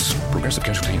insurance. Progressive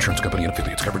Casualty Insurance Company and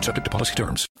affiliates, covered subject to policy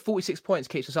terms. 46 points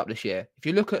keeps us up this year. If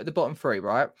you look at the bottom 3,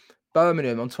 right?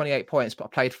 Birmingham on 28 points,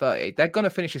 but played 30. They're going to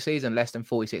finish the season less than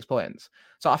 46 points.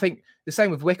 So I think the same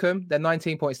with Wickham. They're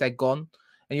 19 points, they're gone.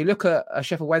 And you look at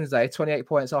Sheffield Wednesday, 28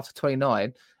 points after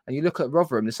 29. And you look at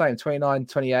Rotherham, the same, 29,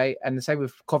 28. And the same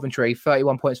with Coventry,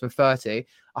 31 points from 30.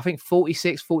 I think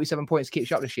 46, 47 points keeps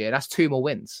you up this year. That's 2 more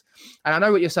wins. And I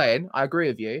know what you're saying. I agree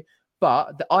with you.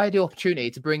 But the ideal opportunity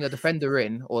to bring a defender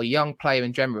in or a young player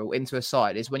in general into a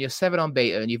side is when you're 7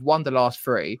 unbeaten and you've won the last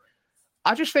 3.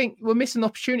 I just think we're missing an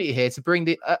opportunity here to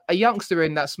bring a youngster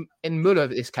in that's in Muller in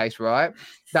this case, right?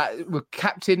 That were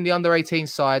captain the under-18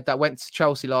 side that went to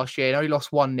Chelsea last year and only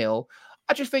lost 1-0.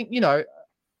 I just think, you know,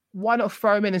 why not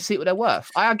throw them in and see what they're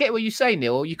worth? I get what you say,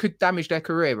 Neil. You could damage their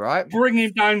career, right? Bring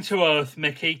him down to earth,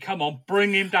 Mickey. Come on,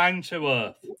 bring him down to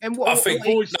earth. And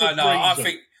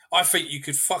I think you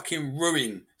could fucking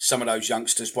ruin some of those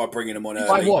youngsters by bringing them on early.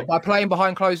 By what? By playing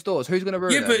behind closed doors? Who's going to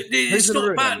ruin them? Yeah, but it's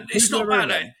not bad. It's not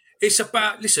bad. it's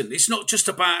about, listen, it's not just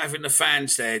about having the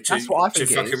fans there to, That's what I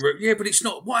think it is. yeah, but it's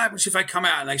not. What happens if they come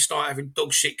out and they start having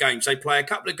dog shit games? They play a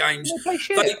couple of games.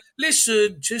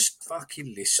 Listen, just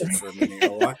fucking listen for a minute,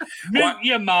 all right? Mute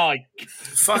your mic.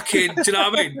 Fucking, do you know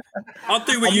what I mean? I'll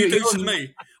do what you do to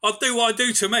me. I'll do what I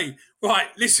do to me. Right,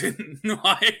 listen.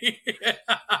 Right.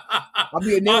 I'm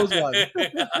muting Neil's one.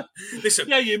 Listen.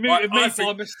 Yeah, you muted me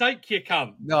by mistake, you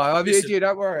cunt. No, I muted you,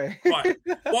 don't worry. Right.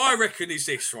 What I reckon is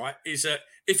this, right, is that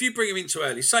if you bring them in too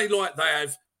early, say like they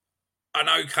have an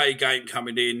okay game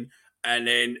coming in and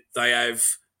then they have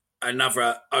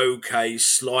another okay,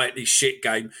 slightly shit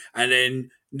game, and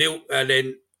then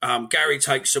Gary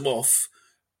takes them off,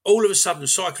 all of a sudden,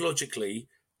 psychologically,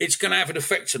 it's going to have an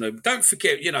effect on them. Don't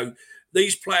forget, you know,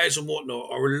 these players and whatnot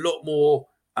are a lot more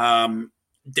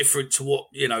different to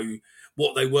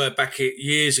what they were back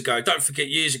years ago. Don't forget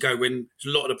years ago when a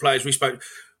lot of the players we spoke,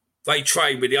 they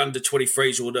trained with the under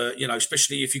 23s or the, you know,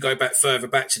 especially if you go back further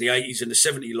back to the 80s and the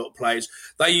 70 lot of players,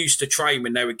 they used to train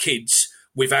when they were kids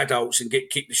with adults and get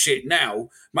kicked the shit. Now,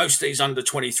 most of these under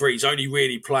 23s only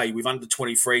really play with under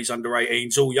 23s, under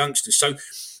 18s, all youngsters. So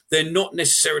they're not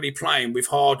necessarily playing with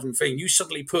hardened thing. You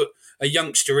suddenly put a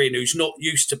youngster in who's not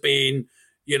used to being,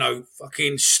 you know,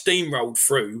 fucking steamrolled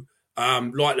through,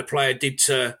 like the player did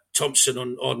to Thompson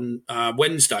on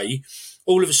Wednesday.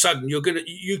 All of a sudden,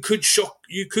 you could shock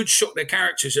their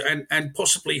characters and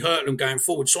possibly hurt them going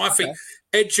forward. So I think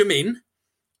edge them in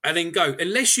and then go.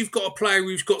 Unless you've got a player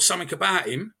who's got something about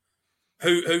him,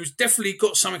 who's definitely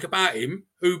got something about him,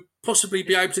 who possibly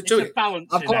be able to do it.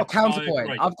 I've got a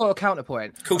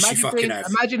counterpoint. Of course you fucking have.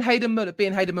 Imagine Hayden Muller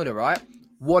being Hayden Muller, right?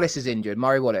 Wallace is injured,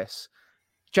 Murray Wallace.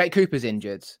 Jake Cooper's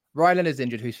injured. Ryan Leonard's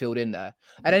injured, who's filled in there.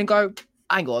 And then go,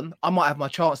 hang on, I might have my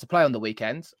chance to play on the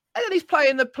weekend. And then he's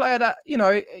playing the player that, you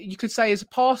know, you could say is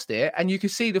past it, and you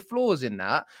could see the flaws in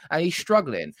that, and he's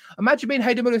struggling. Imagine being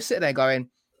Hayden Muller sitting there going,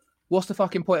 what's the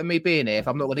fucking point of me being here if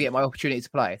I'm not going to get my opportunity to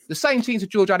play? The same thing to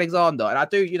George Alexander. And I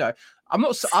do, you know,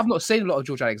 I've not seen a lot of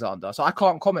George Alexander, so I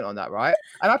can't comment on that, right?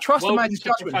 And I trust the manager's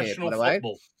judgment here, by the way.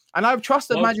 And I trust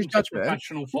the manager's judgment.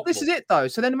 Well, this is it, though.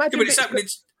 So then imagine... Yeah, but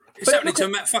it's happening to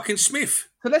Matt fucking Smith.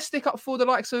 So let's stick up for the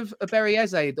likes of Barry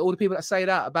Eze, all the people that say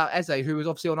that about Eze, who was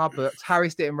obviously on our books.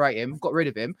 Harris didn't rate him, got rid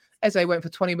of him. Eze went for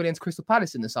 20 million to Crystal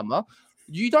Palace in the summer.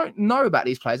 You don't know about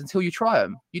these players until you try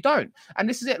them. You don't. And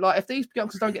this is it. Like, if these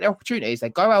youngsters don't get their opportunities, they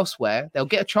go elsewhere, they'll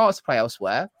get a chance to play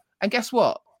elsewhere. And guess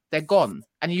what? They're gone.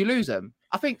 And you lose them.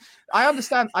 I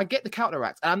understand. I get the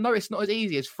counteract. And I know it's not as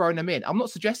easy as throwing them in. I'm not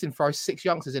suggesting throw 6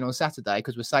 youngsters in on Saturday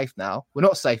because we're safe now. We're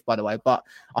not safe, by the way, but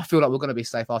I feel like we're going to be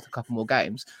safe after a couple more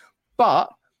games.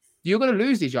 But you're going to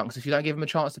lose these youngsters if you don't give them a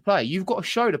chance to play. You've got to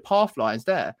show the path lines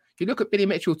there. If you look at Billy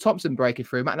Mitchell-Thompson breaking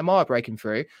through, McNamara breaking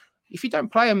through, if you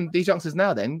don't play them, these youngsters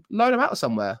now, then loan them out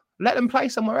somewhere. Let them play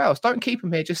somewhere else. Don't keep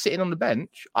them here just sitting on the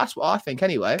bench. That's what I think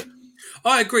anyway.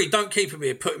 I agree. Don't keep him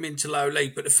here. Put him into low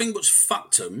league. But the thing what's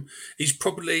fucked him is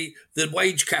probably the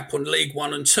wage cap on League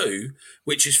 1 and 2,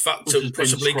 which is fucked him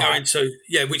possibly going to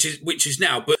which is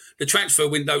now. But the transfer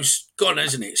window's gone,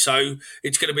 hasn't it? So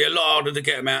it's going to be a lot harder to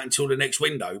get them out until the next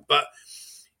window. But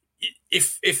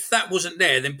if that wasn't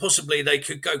there, then possibly they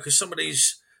could go because some of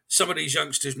these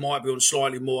youngsters might be on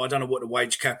slightly more. I don't know what the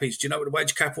wage cap is. Do you know what the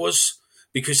wage cap was?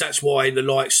 Because that's why the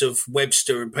likes of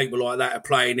Webster and people like that are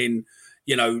playing in,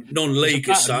 you know, non-league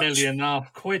as such. £1.5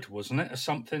 million, wasn't it, or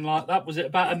something like that? Was it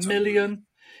about $1 million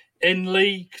in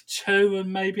League 2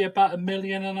 and maybe about $1.5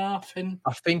 million in?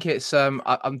 I think it's I'm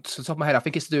to the top of my head. I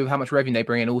think it's to do with how much revenue they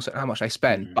bring in, also how much they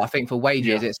spend. But I think for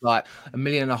wages, it's like $1.5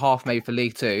 million maybe for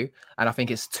League 2, and I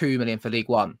think it's $2 million for League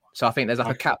 1. So I think there's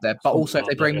like a cap there. But also, if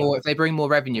they bring more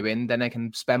revenue in, then they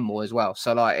can spend more as well.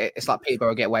 So like it's like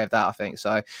Peterborough get away with that, I think.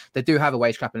 So they do have a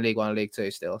wage cap in League 1 and League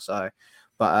 2 still. So,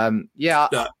 but yeah.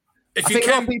 I think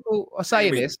a lot of people are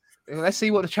saying this. Let's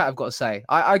see what the chat have got to say.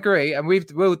 I agree, and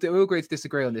we'll agree to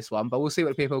disagree on this one, but we'll see what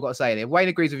the people have got to say. Here. Wayne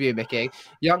agrees with you, Mickey.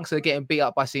 Youngsters are getting beat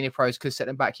up by senior pros could set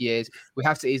them back years. We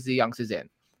have to ease the youngsters in.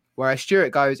 Whereas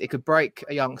Stuart goes, it could break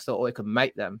a youngster or it could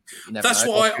make them. That's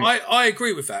why I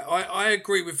agree with that. I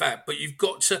agree with that. But you've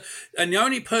got to, and the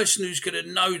only person who's going to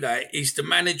know that is the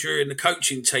manager and the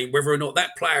coaching team, whether or not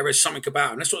that player has something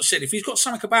about him. That's what I said. If he's got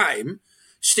something about him,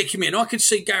 stick him in. I could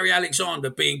see Gary Alexander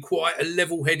being quite a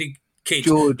level-headed kid.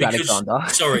 George Alexander, I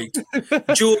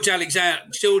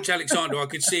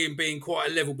could see him being quite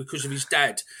a level because of his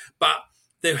dad. But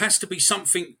there has to be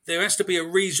something. There has to be a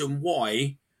reason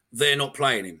why they're not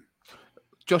playing him.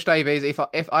 Josh Davies, if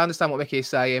I understand what Mickey is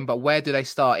saying, but where do they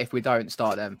start if we don't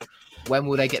start them? When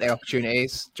will they get their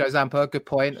opportunities? Joe Zampa, good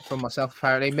point from myself.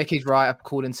 Apparently, Mickey's right.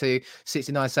 According to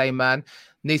 69 Same Man,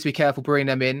 needs to be careful bringing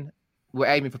them in. We're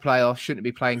aiming for playoffs. Shouldn't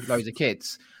be playing loads of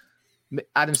kids.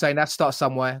 Adam saying that start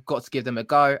somewhere, got to give them a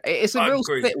go. It's a real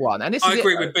split one, and I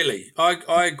agree with Billy.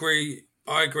 I agree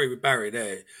with Barry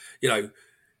there. You know,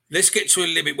 let's get to a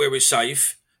limit where we're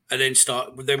safe, and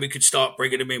then we could start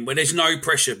bringing them in when there's no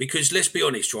pressure. Because let's be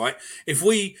honest, right? If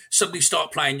we suddenly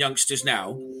start playing youngsters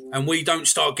now and we don't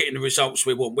start getting the results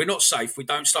we want, we're not safe. We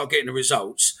don't start getting the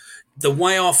results. The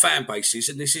way our fan base is,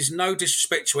 and this is no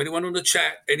disrespect to anyone on the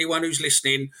chat, anyone who's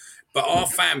listening, but our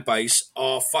fan base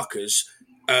are fuckers.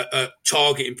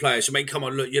 Targeting players. I mean, come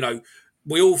on, look, you know,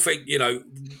 we all think, you know,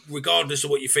 regardless of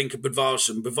what you think of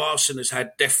Budvarsson has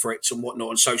had death threats and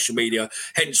whatnot on social media,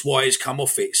 hence why he's come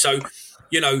off it. So,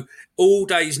 you know, all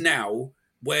days now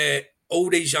where all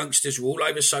these youngsters are all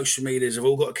over social media, have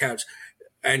all got accounts,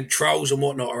 and trolls and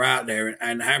whatnot are out there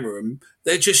and hammer them,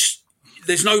 they're just,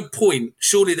 there's no point.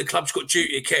 Surely the club's got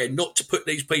duty of care not to put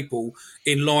these people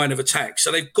in line of attack. So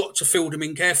they've got to fill them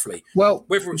in carefully,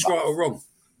 whether it's right or wrong.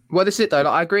 Well, this is it though.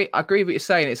 Like, I agree with what you're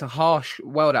saying. It's a harsh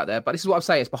world out there, but this is what I'm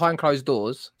saying. It's behind closed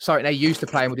doors. Sorry, they're used to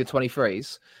playing with your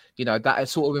 23s. You know, that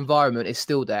sort of environment is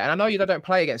still there. And I know you don't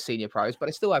play against senior pros, but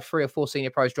they still have 3 or 4 senior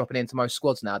pros dropping into most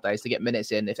squads nowadays to get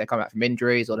minutes in if they come out from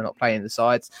injuries or they're not playing in the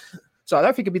sides. So I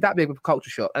don't think it'd be that big of a culture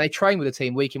shock. And they train with the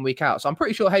team week in, week out. So I'm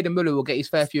pretty sure Hayden Muller will get his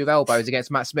fair few of elbows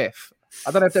against Matt Smith.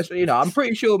 I don't know if that's, you know, I'm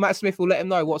pretty sure Matt Smith will let him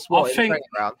know what's what in the training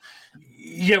ground.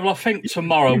 Yeah, well, I think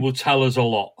tomorrow will tell us a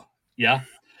lot. Yeah.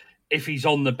 If he's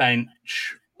on the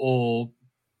bench or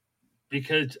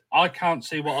because I can't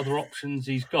see what other options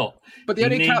he's got. But the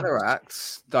only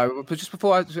counteracts, though, but just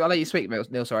before I'll let you speak,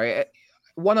 Neil, sorry,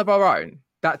 one of our own,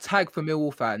 that tag for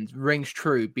Millwall fans rings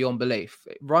true beyond belief.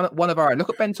 One of our own.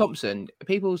 Look at Ben Thompson.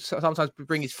 People sometimes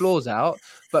bring his flaws out,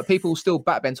 but people still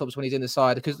back Ben Thompson when he's in the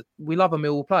side because we love a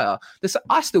Millwall player.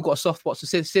 I still got a soft spot for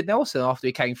Sid Nelson after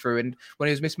he came through and when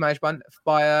he was mismanaged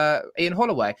by Ian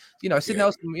Holloway. You know, Sid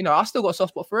Nelson, you know, I still got a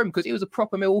soft spot for him because he was a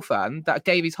proper Millwall fan that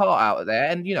gave his heart out there.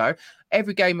 And, you know,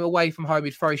 every game away from home,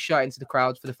 he'd throw his shirt into the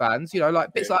crowds for the fans. You know,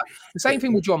 like bits like the same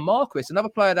thing with John Marquis, another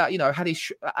player that, you know, had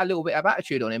a little bit of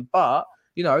attitude on him, but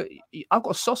you know, I've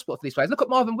got a soft spot for these players. Look at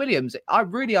Marvin Williams. I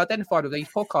really identified with these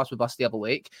podcasts with us the other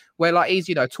week, where like he's,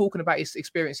 you know, talking about his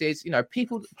experiences. You know,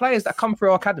 players that come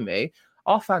through our academy,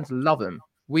 our fans love him.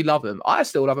 We love him. I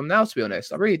still love him now, to be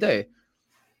honest. I really do.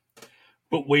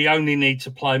 But we only need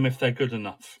to play him if they're good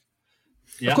enough.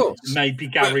 Yeah, of course. Maybe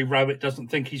Gary Rowett doesn't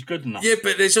think he's good enough. Yeah,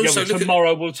 but there's also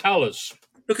tomorrow will tell us.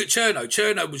 Look at Cherno.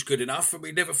 Cherno was good enough, and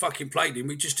we never fucking played him.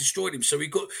 We just destroyed him. So we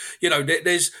got, you know,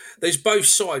 there's both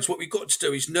sides. What we've got to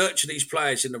do is nurture these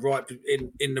players in the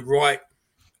right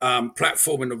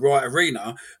platform in the right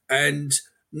arena, and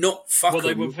not fuck them. Well,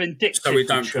 they were vindictive. So we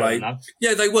don't play. Cherno.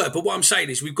 Yeah, they were. But what I'm saying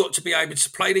is, we've got to be able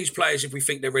to play these players if we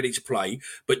think they're ready to play,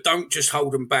 but don't just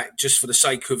hold them back just for the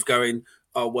sake of going,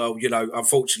 oh well, you know,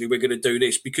 unfortunately we're going to do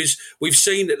this, because we've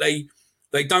seen that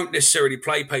they don't necessarily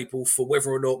play people for whether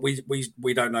or not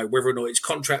we don't know whether or not it's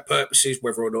contract purposes,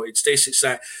 whether or not it's this, it's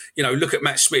that. You know, look at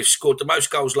Matt Smith, scored the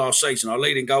most goals last season, our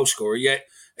leading goal scorer, yet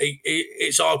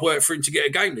it's hard work for him to get a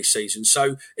game this season.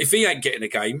 So if he ain't getting a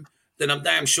game, then I'm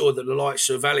damn sure that the likes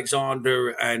of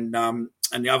Alexander and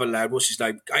the other lad, what's his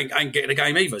name, ain't getting a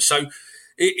game either. So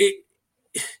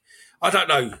I don't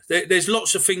know. There's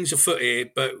lots of things afoot here,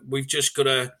 but we've just got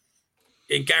to,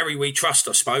 in Gary, we trust,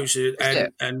 I suppose,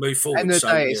 and move forward. End of the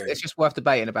day, it's just worth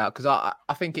debating about, because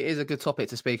I think it is a good topic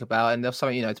to speak about, and there's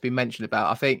something, you know, to be mentioned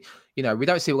about. I think, you know, we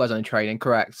don't see what goes on in training,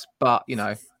 correct, but, you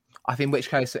know, I think in which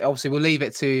case, obviously, we'll leave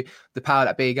it to the power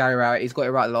that be Gary Rowett. He's got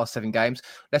it right the last 7 games.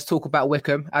 Let's talk about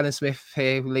Wycombe. Alan Smith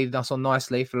here leading us on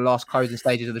nicely for the last closing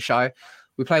stages of the show.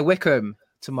 We play Wycombe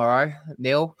tomorrow.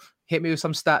 Neil, hit me with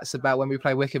some stats about when we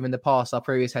play Wycombe in the past, our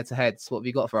previous head-to-heads. What have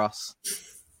you got for us?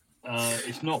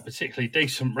 It's not a particularly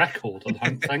decent record, I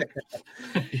don't think.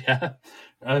 Yeah.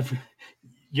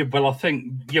 Well, I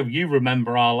think you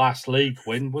remember our last league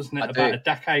win, wasn't it, about a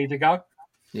decade ago?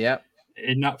 Yeah.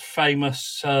 In that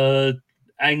famous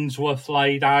Ainsworth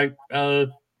laid out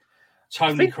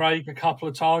Tony Craig a couple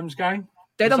of times game.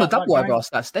 They done the double over us.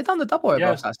 They done the double over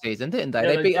us that season, didn't they?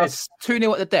 Yeah, they beat us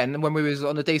 2-0 at the Den when we was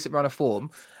on a decent run of form.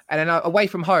 And then away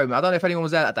from home, I don't know if anyone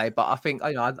was there that day, but I think,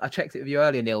 you know, I checked it with you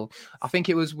earlier, Neil. I think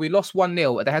it was, we lost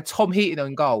 1-0. They had Tom Heaton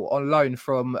on goal on loan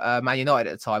from Man United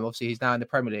at the time. Obviously, he's now in the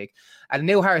Premier League. And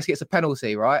Neil Harris gets a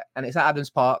penalty, right? And it's at Adams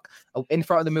Park in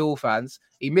front of the Millwall fans.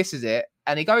 He misses it.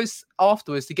 And he goes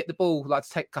afterwards to get the ball, like to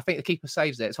take, I think the keeper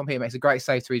saves it. Tom Heaton makes a great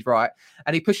save to his right.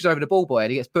 And he pushes over the ball boy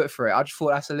and he gets put for it. I just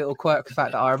thought that's a little quirk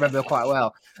fact that I remember quite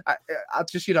well. I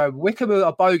just, you know, Wycombe are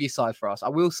a bogey side for us. I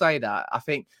will say that. I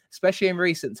think, especially in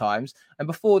recent times. And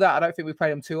before that, I don't think we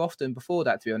played them too often before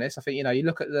that, to be honest. I think, you know, you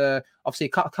look at obviously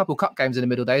a couple cup games in the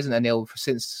middle days, isn't there, Neil,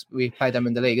 since we played them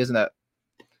in the league, isn't it?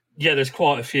 Yeah, there's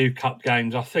quite a few cup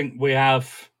games. I think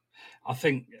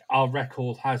our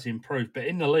record has improved, but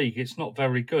in the league, it's not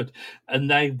very good. And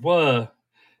they were,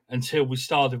 until we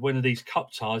started winning these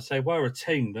cup ties, they were a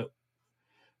team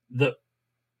that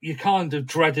you kind of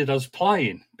dreaded us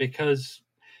playing because,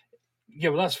 yeah,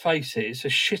 well, let's face it, it's a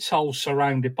shithole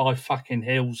surrounded by fucking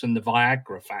hills and the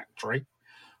Viagra factory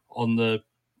on the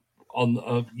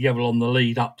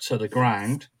lead up to the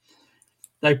ground.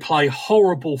 They play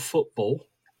horrible football.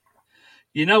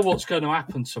 You know what's going to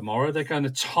happen tomorrow? They're going to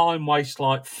time waste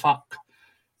like fuck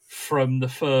from the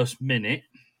first minute.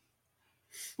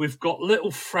 We've got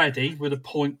little Freddie with a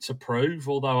point to prove,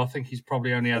 although I think he's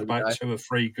probably only had about 2 or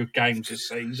 3 good games this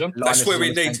season. That's where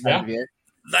we need.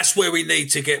 That's where we need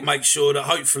to make sure that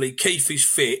hopefully Keith is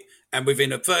fit, and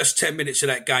within the first 10 minutes of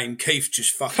that game, Keith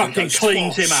just fucking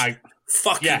cleans him out,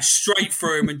 straight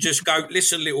through him, and just go,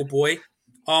 listen, little boy,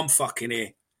 I'm fucking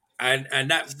here. And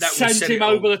that sent him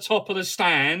over the top of the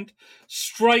stand,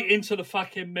 straight into the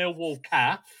fucking Millwall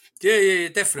calf. Yeah,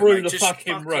 definitely. Through the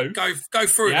fucking roof. Go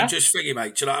through it and just figure,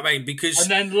 mate. Do you know what I mean? Because and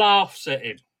then laughs at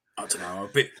him. I don't know.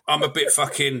 I'm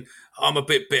a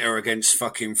bit bitter against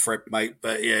fucking Fred, mate.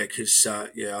 But yeah, because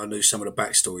I knew some of the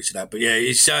backstory to that. But yeah,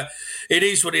 it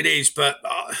is what it is. But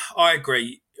I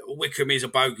agree. Wickham is a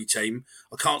bogey team.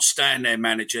 I can't stand their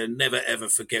manager. Never ever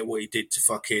forget what he did to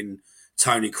fucking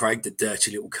Tony Craig, the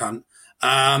dirty little cunt.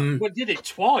 Well, he did it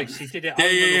twice. He did it over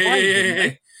the way,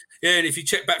 didn't he? Yeah, and if you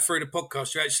check back through the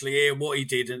podcast, you actually hear what he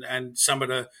did and some of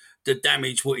the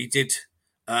damage what he did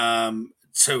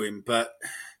to him. But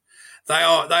they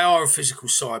are a physical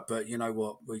side. But you know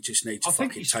what? We just need to I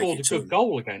think fucking he take scored it a to good him.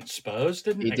 goal against Spurs,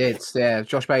 didn't he? He did, yeah.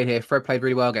 Josh Bain here. Fred played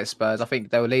really well against Spurs. I think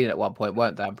they were leading at one point,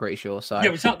 weren't they? I'm pretty sure. So yeah,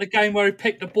 was that the game where he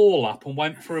picked the ball up and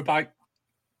went for about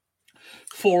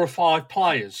 4 or 5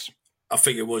 players? I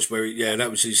think it was that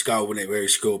was his goal, wasn't it, where he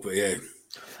scored, but yeah.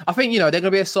 I think, they're going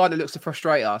to be a side that looks to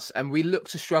frustrate us, and we look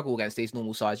to struggle against these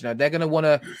normal sides. They're going to want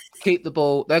to keep the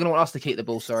ball. They're going to want us to keep the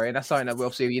ball, sorry. And that's something that we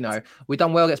obviously, we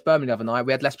done well against Birmingham the other night.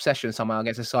 We had less possession somehow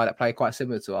against a side that played quite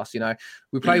similar to us.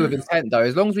 We play with intent, though.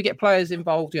 As long as we get players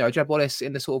involved, Jeb Wallace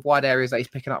in the sort of wide areas that he's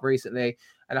picking up recently.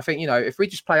 And I think, if we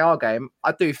just play our game,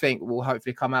 I do think we'll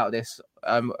hopefully come out of this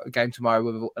game tomorrow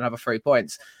with another 3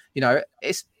 points.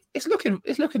 It's looking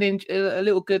in a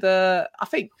little good. I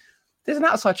think there's an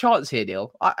outside chance here,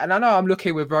 Neil. And I know I'm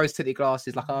looking with rose-tinted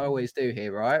glasses like I always do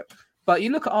here, right? But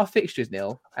you look at our fixtures,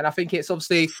 Neil, and I think it's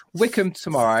obviously Wickham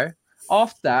tomorrow.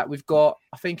 After that, we've got,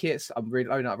 I'm really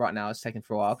loading up right now. It's taking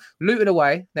for a while. Luton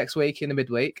away next week in the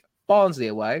midweek. Barnsley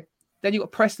away. Then you've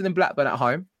got Preston and Blackburn at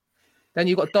home. Then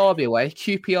you've got Derby away,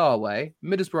 QPR away,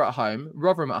 Middlesbrough at home,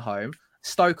 Rotherham at home,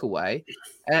 Stoke away.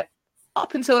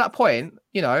 Up until that point,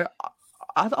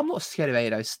 I'm not scared of any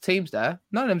of those teams there.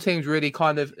 None of them teams really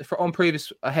on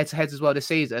previous head-to-heads as well this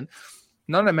season.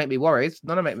 None of them make me worried.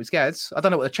 None of them make me scared. I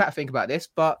don't know what the chat think about this,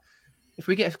 but if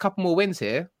we get a couple more wins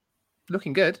here,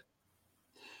 looking good.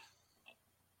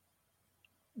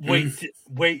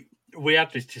 We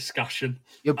had this discussion.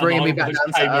 You're bringing me back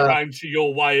down to earth. Around to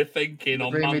your way of thinking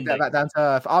on Monday. Bringing me back down to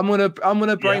earth. I'm gonna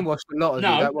brainwash a lot of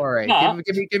you. Don't worry.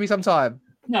 Give me some time.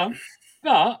 No,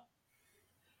 but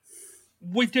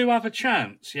we do have a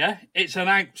chance, yeah? It's an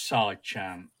outside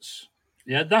chance.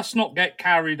 Yeah, let's not get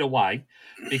carried away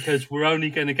because we're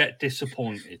only going to get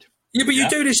disappointed. Yeah, but you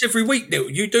do this every week, Neil.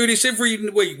 You do this every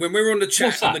week when we're on the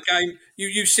chat on the game.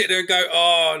 You sit there and go,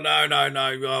 "Oh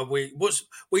no."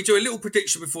 We do a little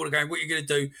prediction before the game. What you're going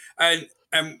to do,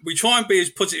 and we try and be as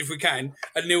positive as we can.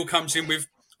 And Neil comes in with,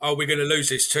 "Oh, we're going to lose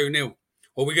this 2-0,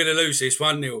 or we're going to lose this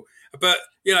 1-0." But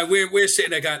we're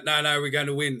sitting there going, "No, we're going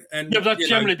to win." And but that's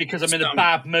generally because I'm in a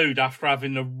bad mood after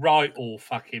having the right all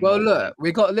fucking. Well, look,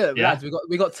 lads,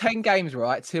 we got 10 games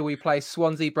right till we play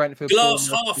Swansea, Brentford, glass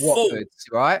half full,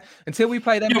 right? Until we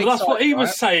play them. Yeah, that's what he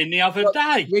was saying the other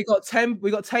day. We got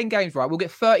 10 games right. We'll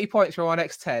get 30 points from our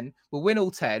next 10. We'll win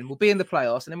all 10. We'll be in the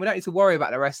playoffs, and then we don't need to worry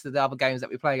about the rest of the other games that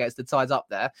we play against the sides up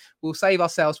there. We'll save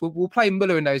ourselves. We'll play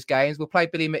Muller in those games. We'll play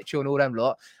Billy Mitchell and all them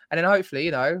lot. And then hopefully,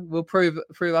 we'll prove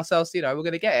ourselves, we're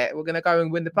going to get it. We're going to go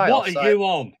and win the playoffs. What are you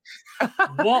on?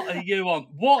 What are you on?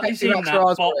 What is in that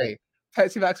bottle?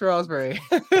 Pepsi Max Raspberry.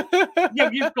 Yeah,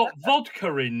 you've got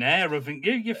vodka in there, haven't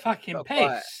you? You fucking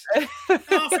piss.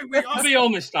 To be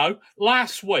honest, though,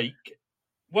 last week,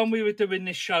 when we were doing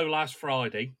this show last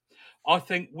Friday, I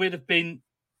think we'd have been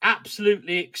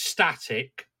absolutely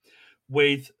ecstatic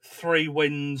with 3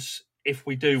 wins if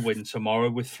we do win tomorrow,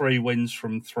 with 3 wins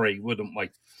from 3, wouldn't we?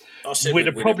 We'd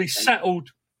have probably settled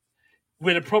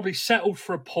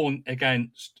for a point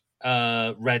against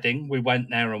Reading. We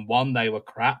went there and won. They were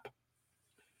crap.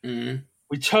 Mm.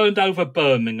 We turned over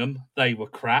Birmingham. They were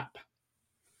crap.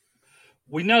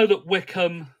 We know that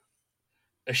Wickham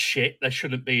are shit. They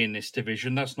shouldn't be in this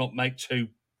division. Let's not make too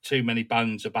many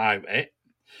bones about it.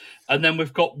 And then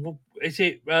we've got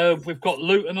we've got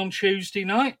Luton on Tuesday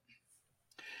night.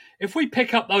 If we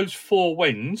pick up those 4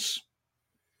 wins,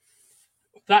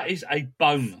 that is a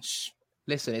bonus.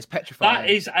 Listen, it's petrifying. That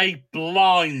is a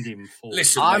blinding force.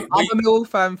 Listen, I'm a Millwall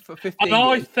fan for 15 and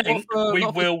I years. think we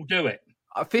will do it.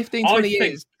 15, 20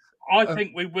 years. I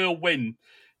think we will win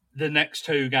the next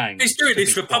 2 games. He's doing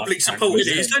this for public support.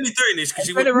 He's only doing this because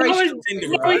he wants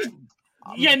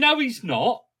No, he's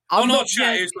not. I'm not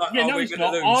chat. He's like, no, he's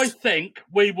not. lose? I think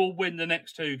we will win the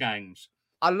next 2 games.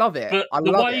 I love it. But I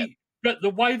love it. But the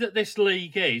way that this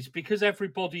league is, because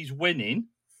everybody's winning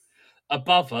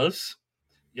above us,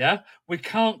 we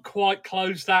can't quite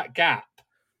close that gap.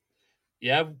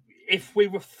 Yeah, if we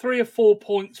were 3 or 4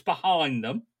 points behind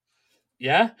them,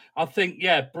 I think,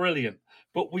 brilliant.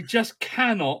 But we just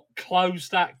cannot close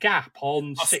that gap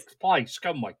on 6th place,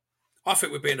 can we? I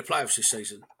think we'll be in the playoffs this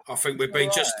season. I think we've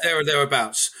been just there or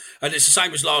thereabouts. And it's the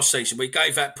same as last season. We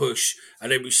gave that push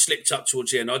and then we slipped up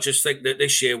towards the end. I just think that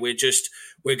this year we're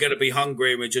going to be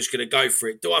hungry and we're just going to go for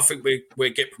it. Do I think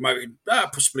we get promoted?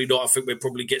 Possibly not. I think we'll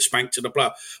probably get spanked to the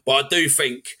playoff. But I do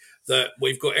think that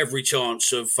we've got every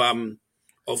chance of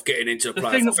getting into the playoff.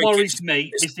 The thing that worries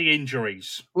me is the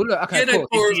injuries. Well, look, okay, the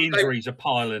injuries are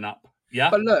piling up. Yeah,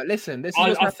 but look, listen.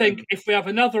 I think if we have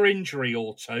another injury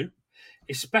or 2,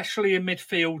 especially in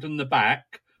midfield and the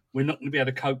back, we're not going to be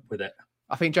able to cope with it.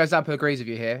 I think Joe Zampa agrees with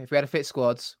you here. If we had a fit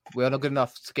squad, we're not good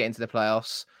enough to get into the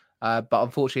playoffs. But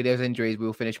unfortunately, there's injuries. We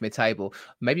will finish mid-table.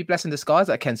 Maybe blessing the skies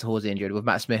that Ken Sahor's injured with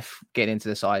Matt Smith getting into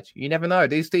the side. You never know.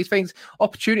 These things,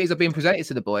 opportunities are being presented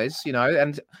to the boys,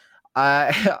 and He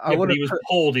was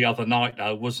poor the other night,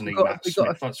 though, wasn't he? We've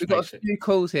got a few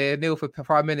calls here, Neil, for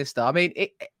Prime Minister. I mean,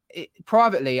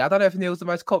 privately, I don't know if Neil's the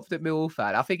most confident Millwall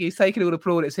fan. I think he's taking all the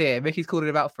plaudits here. Mickey's calling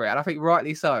him out for it, and I think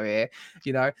rightly so here.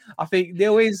 I think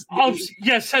Neil is...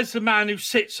 says the man who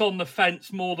sits on the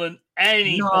fence more than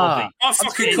anybody. Nah, I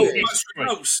fucking call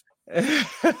it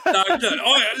No, look,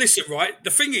 listen, right? The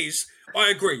thing is, I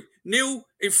agree. Neil,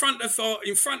 in front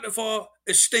of our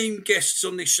esteemed guests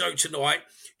on this show tonight,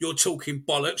 you're talking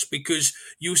bollocks because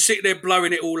you sit there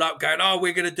blowing it all up, going, "Oh,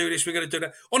 we're going to do this, we're going to do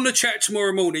that." On the chat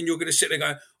tomorrow morning, you're going to sit there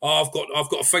going, "Oh, I've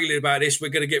got a feeling about this. We're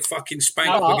going to get fucking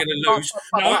spanked. We're going to lose."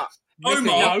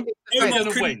 Omar,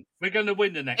 we're going to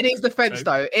win the next. In Neil's defence,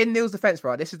 though,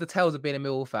 right, this is the tales of being a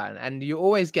Millwall fan, and you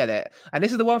always get it. And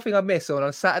this is the one thing I miss on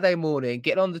a Saturday morning,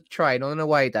 getting on the train on an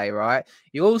away day, right?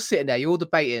 You're all sitting there, you're all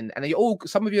debating, and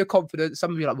some of you are confident,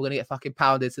 some of you are like, we're going to get fucking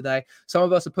pounded today. Some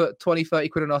of us have put 20, 30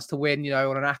 quid on us to win,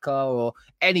 on an ACCA or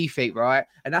anything, right?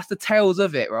 And that's the tales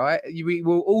of it, right?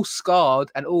 We're all scarred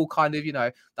and all kind of,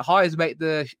 the highs make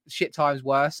the shit times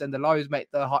worse and the lows make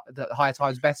the higher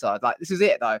times better. Like, this is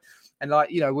it, though. And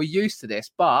we're used to this,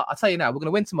 but I'll tell you now, we're going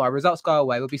to win tomorrow. Results go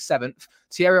away. We'll be 7th.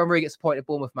 Thierry Henry gets appointed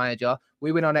Bournemouth manager.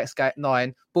 We win our next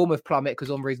 9. Bournemouth plummet because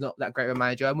Henry's not that great of a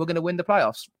manager, and we're going to win the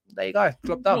playoffs. There you go.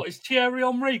 Job done. What, is Thierry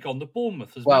Henry gone to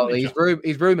Bournemouth as well? Well,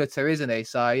 he's rumoured to, isn't he?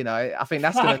 So, I think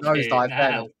that's going to nosedive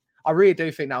them. I really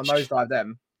do think that'll nosedive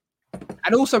them.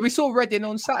 And also, we saw Reading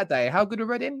on Saturday. How good are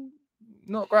Reading?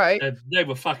 Not great. They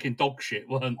were fucking dog shit,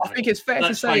 weren't they? I think it's fair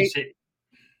to say.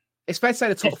 It's fair to say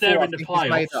the top 4 in the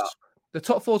playoffs. The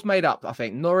top 4's made up, I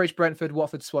think. Norwich, Brentford,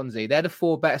 Watford, Swansea. They're the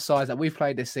 4 better sides that we've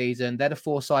played this season. They're the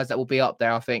 4 sides that will be up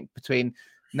there, I think, between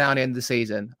now and the end of the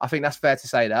season. I think that's fair to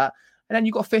say that. And then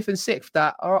you've got 5th and 6th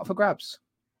that are up for grabs.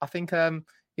 I think, We're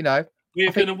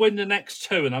going to win the next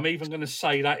 2, and I'm even going to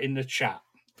say that in the chat.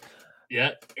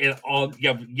 Yeah, in our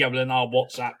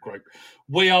WhatsApp group.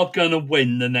 We are going to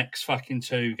win the next fucking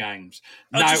 2 games.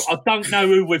 I don't know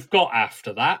who we've got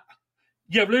after that.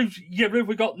 Who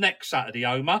we got next Saturday,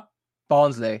 Omar?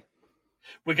 Barnsley.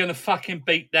 We're going to fucking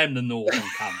beat them, the Northern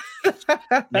cunts.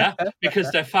 Yeah,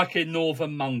 because they're fucking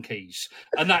Northern monkeys.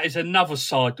 And that is another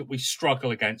side that we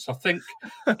struggle against. I think,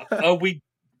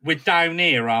 we're down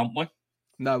here, aren't we?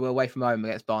 No, we're away from home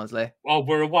against Barnsley. Oh,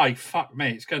 we're away. Fuck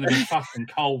me. It's going to be fucking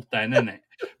cold then, isn't it?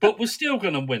 But we're still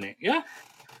going to win it, yeah?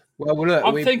 Well, look.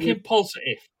 I'm thinking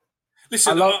positive.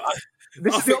 Listen,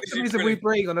 this is the optimism we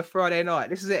bring on a Friday night.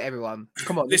 This is it, everyone.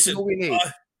 Come on, this is all we need.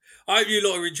 I hope you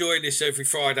lot are enjoying this every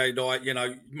Friday night.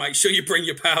 Make sure you bring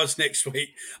your pals next week.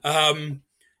 We're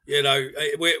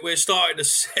starting to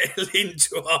settle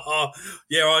into our...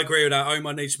 Yeah, I agree with that.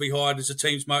 Omar needs to be hired as a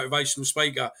team's motivational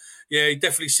speaker. Yeah, he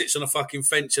definitely sits on a fucking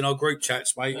fence in our group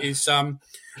chats, mate. He's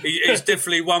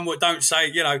definitely one that don't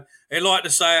say, he like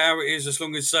to say how it is as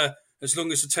long as the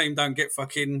team don't get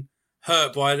fucking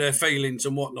hurt by their feelings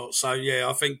and whatnot. So yeah,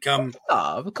 I think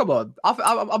Oh, come on.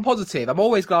 I'm positive. I'm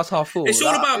always glass half full. it's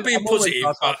all about being positive.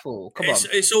 Glass But half full. Come on.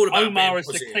 it's all about Omar being is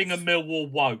positive. the king of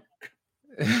Millwall woke.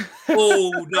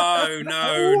 Oh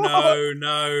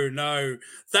no!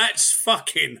 That's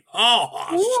fucking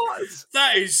harsh. What?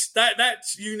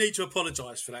 That's you need to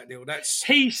apologise for that, Neil. That's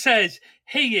He says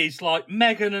he is like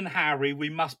Meghan and Harry. We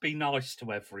must be nice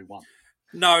to everyone.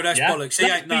 no, that's Yeah? bollocks. He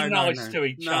Let's ain't be no, nice no, to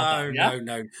each no, other, yeah?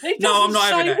 no. He No, I'm doesn't not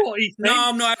having say that. what he No, thinks.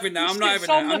 I'm not having that. He I'm not sits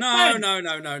having on that. the No, fence.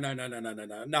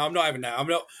 no, I'm not having that.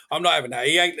 I'm not having that.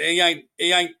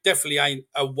 He ain't definitely ain't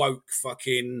a woke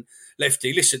fucking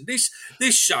lefty. Listen, this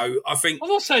show, I think. I'm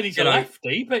not saying he's a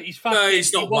lefty, but he's fucking. No,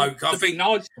 he's not he wants woke. I to be think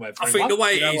nice to everyone. I think the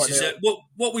way You know it what, is Neil? that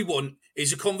what we want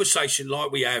is a conversation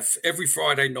like we have every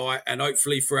Friday night and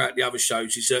hopefully throughout the other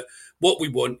shows, is that what we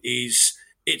want is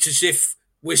it's as if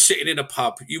we're sitting in a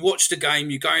pub. You watch the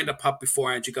game, you go in the pub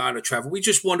beforehand, you go on a travel. We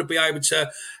just want to be able to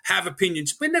have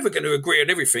opinions. We're never going to agree on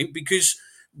everything because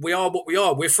we are what we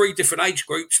are. We're three different age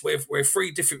groups. We're three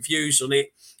different views on it.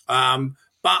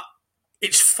 But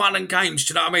it's fun and games.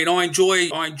 Do you know what I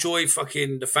mean? I enjoy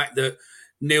fucking the fact that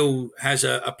Neil has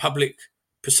a public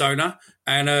persona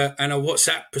and a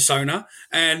WhatsApp persona,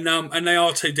 and they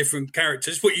are two different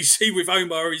characters. What you see with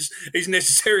Omar is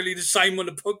necessarily the same on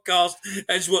the podcast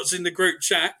as what's in the group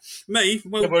chat. Me,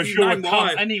 well, Well, you sure, know cunt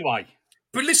why. anyway.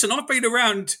 But listen, I've been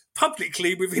around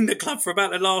publicly within the club for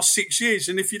about the last 6 years,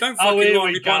 and if you don't Oh, fucking here like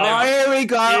we me go. by now, Here we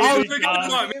go. Here we you're go.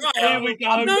 gonna like me, right? Here we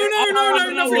go.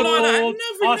 No, nothing like that.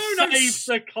 I saved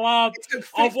the club.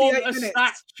 I want a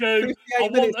statue. I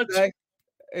want a.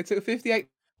 It took 58.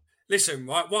 Listen,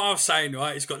 right, what I'm saying,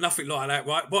 right, it's got nothing like that,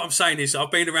 right? What I'm saying is I've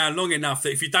been around long enough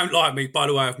that if you don't like me, by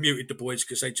the way, I've muted the boys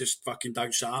because they just fucking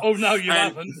don't shut up. Oh, no, you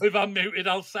haven't. We've unmuted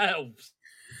ourselves.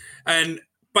 And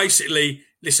basically,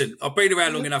 listen, I've been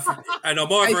around long enough and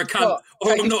I'm either a cunt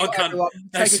or I'm not a cunt.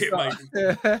 That's it, mate.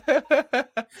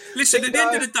 Listen, at the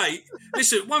end of the day,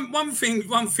 listen, one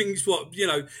thing's what, you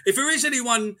know, if there is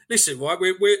anyone, listen, right,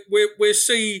 we'll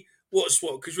see what's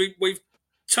what, because we've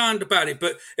turned about it,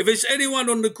 but if there's anyone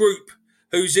on the group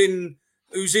who's in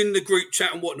the group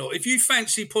chat and whatnot, if you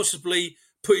fancy possibly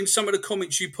putting some of the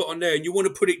comments you put on there and you want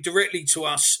to put it directly to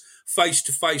us face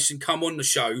to face and come on the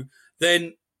show,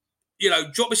 then, you know,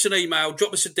 drop us an email,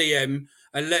 drop us a DM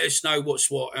and let us know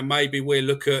what's what, and maybe we'll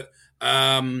look at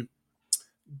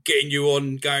getting you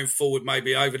on going forward,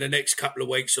 maybe over the next couple of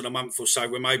weeks or a month or so,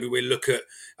 where maybe we'll look at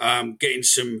getting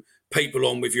some people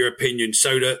on with your opinion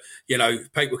so that, you know,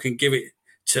 people can give it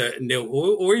to Neil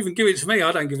or even give it to me.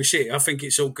 I don't give a shit. I think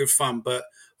it's all good fun, but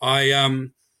I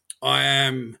am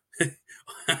I'm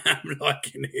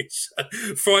liking this.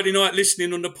 Friday night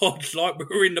listening on the pod like we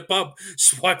were in the pub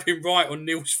swiping right on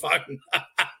Neil's phone.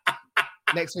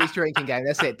 Next week's drinking game.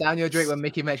 That's it. Down your drink when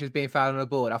Mickey mentions being found on the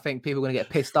board. I think people are going to get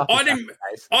pissed off. I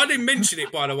didn't mention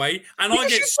it, by the way, and I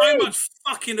get so much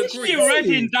fucking grief. You're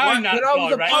heading down that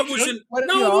direction. I wasn't.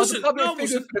 No, I wasn't. I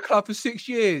wasn't. for the club for 6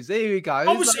 years. There you go.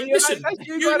 I wasn't. Listen,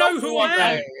 you know who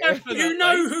I am. You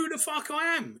know who the fuck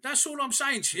I am. That's all I'm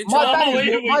saying to you.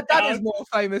 My dad is more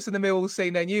famous in the Millwall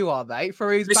scene than you are, mate.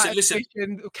 For his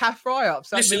backfishing calf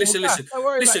fry-ups. Listen.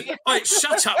 Right,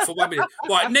 shut up for 1 minute.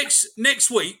 Right, next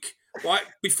week. Right,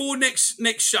 before next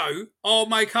show, I'll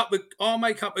make up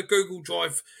a Google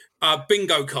Drive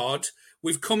bingo card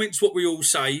with comments what we all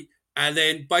say, and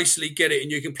then basically get it, and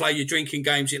you can play your drinking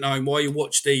games at home while you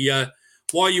watch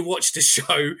the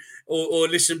show or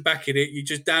listen back at it. You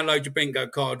just download your bingo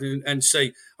card and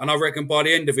see. And I reckon by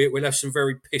the end of it, we'll have some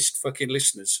very pissed fucking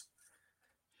listeners.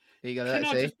 There you go. Can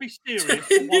I just be serious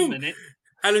for 1 minute?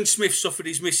 Alan Smith's offered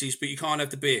his missus, but you can't have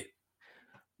the beer.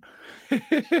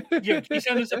 Yeah, can you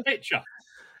send us a picture?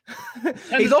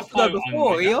 He's offered that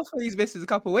before. He offered his missus a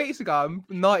couple of weeks ago. I'm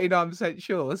 99%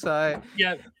 sure. So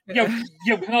yeah.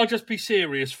 Can I just be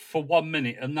serious for 1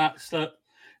 minute? And that's that.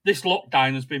 This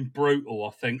lockdown has been brutal,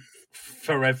 I think,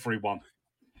 for everyone.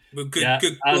 Well,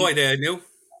 good boy there, Neil.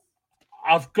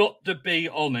 I've got to be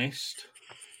honest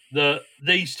that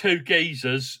these two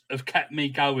geezers have kept me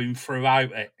going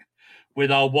throughout it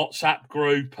with our WhatsApp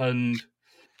group and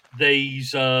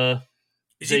these.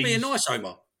 Is he being nice,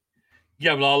 Omar?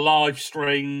 Yeah, well, our live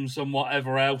streams and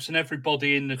whatever else, and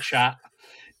everybody in the chat.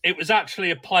 It was actually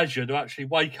a pleasure to actually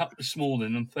wake up this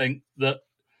morning and think that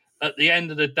at the end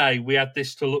of the day, we had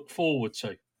this to look forward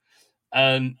to.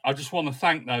 And I just want to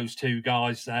thank those two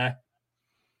guys there.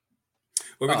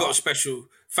 Well, we've got a special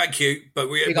thank you, but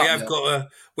we have got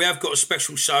a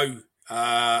special show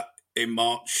in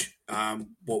March.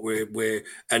 What we're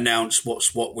announced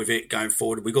what's what with it going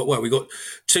forward. We got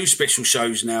two special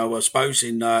shows now, I suppose,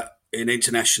 in in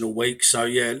International Week. So,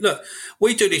 yeah, look,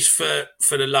 we do this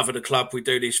for the love of the club. We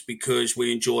do this because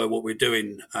we enjoy what we're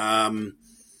doing.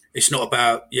 It's not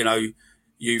about, you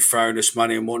throwing us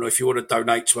money and whatnot. If you want to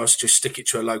donate to us, just stick it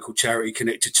to a local charity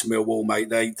connected to Millwall, mate.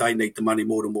 They need the money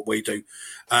more than what we do.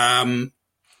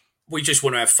 We just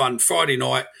want to have fun. Friday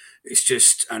night, it's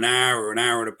just an hour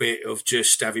and a bit of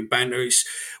just having banter.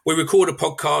 We record a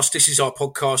podcast. This is our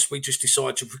podcast. We just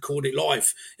decide to record it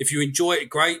live. If you enjoy it,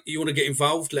 great. You want to get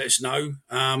involved, let us know.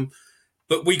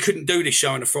 But we couldn't do this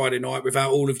show on a Friday night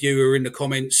without all of you who are in the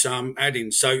comments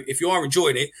adding. So if you are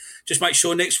enjoying it, just make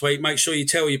sure next week, make sure you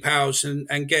tell your pals and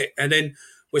then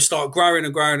we'll start growing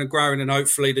and growing and growing, and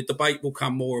hopefully the debate will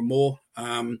come more and more.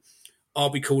 I'll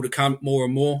be called a cunt more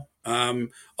and more.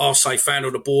 I'll say fan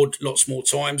on the board lots more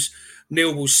times.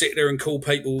 Neil will sit there and call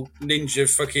people ninja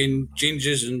fucking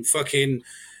gingers and fucking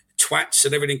twats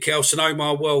and everything else. And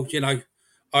Omar,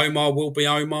 Omar will be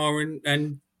Omar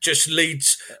and just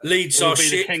leads our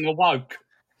ship. The king of woke.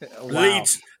 Wow.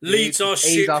 Leads our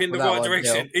ship in the right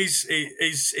direction.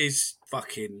 He's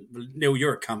fucking Neil.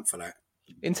 You're a cunt for that.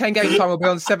 In 10 games time, we'll be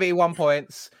on 71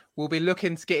 points. We'll be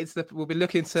looking to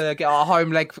get our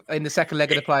home leg in the second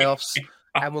leg of the playoffs,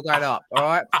 and we're going up. All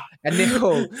right. And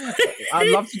Neil, I'd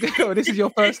love to go. This is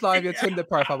your first line of your Tinder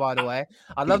profile, by the way.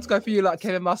 I'd love to go for you like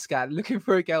Kevin Muscat, looking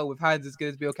for a girl with hands as good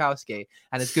as Bielkowski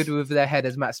and as good with their head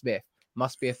as Matt Smith.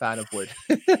 Must be a fan of Wood.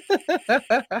 Do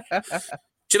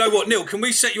you know what, Neil? Can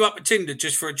we set you up at Tinder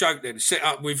just for a joke then? Set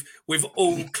up with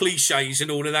all cliches and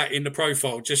all of that in the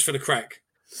profile just for the crack.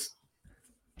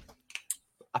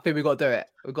 I think we've got to do it.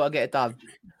 We've got to get it done.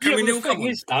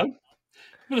 The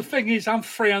thing is, I'm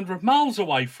 300 miles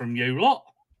away from you lot.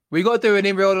 We got to do an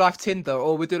in real life Tinder,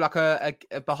 or we do like a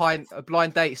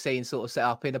blind date scene sort of set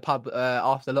up in a pub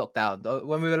after lockdown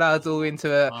when we were allowed all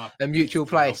into a mutual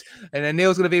place. And then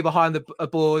Neil's going to be behind a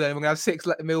board, and we're going to have 6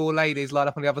 Millwall ladies lined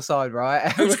up on the other side,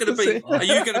 right? Who's going to be? Are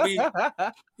you going to be?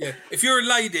 Yeah. If you're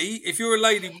a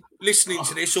lady listening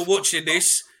to this or watching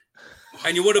this,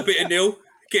 and you want a bit of Neil,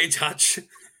 get in touch.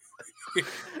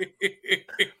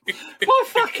 My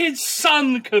fucking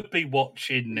son could be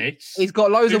watching this. He's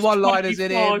got loads of one-liners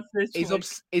in him. He's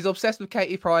obsessed with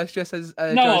Katie Price, just as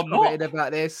Joe's commented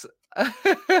about this. You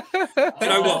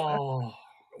know what?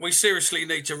 We seriously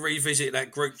need to revisit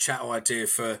that group chat idea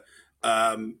for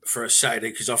a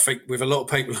Saturday, because I think with a lot of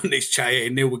people on this chat here,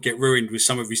 Neil would get ruined with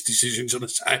some of his decisions on a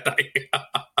Saturday.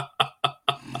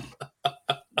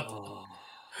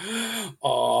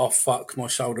 Oh fuck! My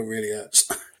shoulder really hurts.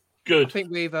 Good. I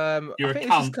think we've. I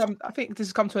think this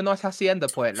has come to a nice hacienda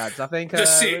point, lads. I think.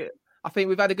 I think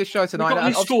we've had a good show tonight. We've got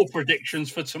any score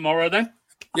predictions for tomorrow, then?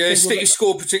 Yeah, stick your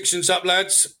score predictions up,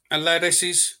 lads and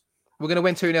ladesses. We're going to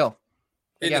win 2-0.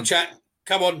 In the chat.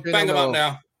 Come on, bang them up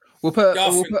now. We'll put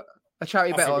a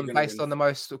charity bet on based on the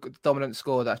most dominant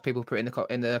score that people put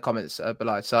in the comments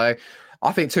below. So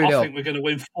I think 2-0. I think we're going to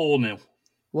win 4-0.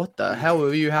 What the hell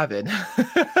are you having?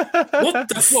 What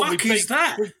the fuck is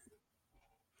that?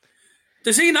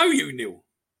 Does he know you, Neil?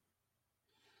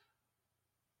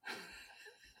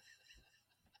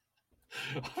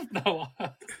 No.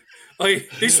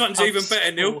 This one's even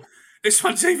better, Neil. This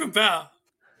one's even better.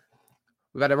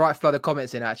 We've had a right flood of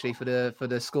comments in actually for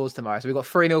the scores tomorrow. So we've got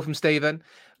 3-0 from Stephen.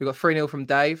 We've got 3-0 from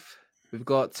Dave. We've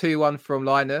got 2-1 from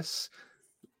Linus.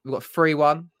 We've got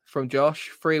 3-1 from Josh.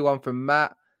 3-1 from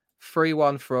Matt.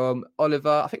 3-1 from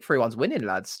Oliver. I think 3-1's winning,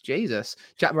 lads. Jesus.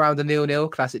 Jack Miranda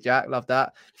 0-0. Classic Jack. Love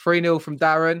that. 3-0 from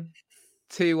Darren.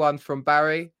 2-1 from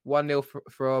Barry. 1-0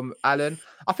 from Alan.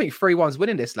 I think 3-1's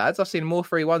winning this, lads. I've seen more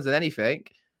 3-1s than anything.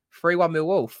 3-1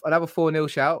 Millwall. Another 4-0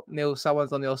 shout. Neil,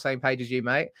 someone's on your same page as you,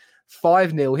 mate.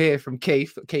 5-0 here from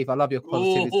Keith. Keith, I love your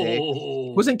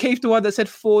positivity. Wasn't Keith the one that said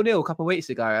 4-0 a couple of weeks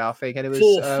ago, I think? And it was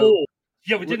 4-4.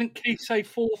 Yeah, but didn't Keith say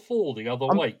 4-4 the other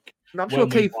week?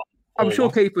 I'm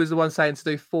sure Keith was the one saying to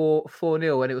do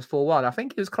 4-0 and it was 4-1. I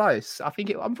think it was close.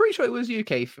 I'm pretty sure it was you,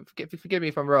 Keith. Forgive me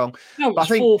if I'm wrong. No, it was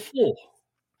 4-4.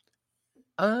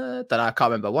 Don't know. I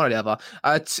can't remember. One or the other.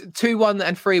 2-1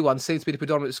 and 3-1 seems to be the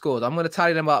predominant scores. I'm going to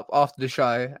tally them up after the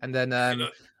show, and then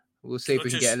we'll see if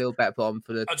we can get a little bet on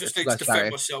for the. I just need to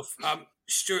defend myself.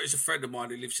 Stuart is a friend of mine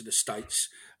who lives in the States,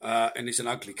 and he's an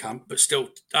ugly cunt, but still,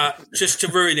 just to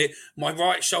ruin it, my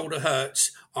right shoulder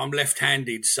hurts. I'm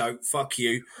left-handed, so fuck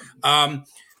you.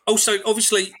 Also,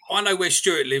 obviously, I know where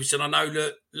Stuart lives, and I know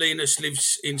that Linus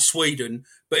lives in Sweden.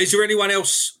 But is there anyone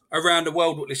else around the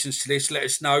world that listens to this? Let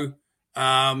us know.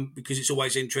 Because it's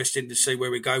always interesting to see where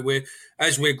we go.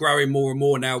 As we're growing more and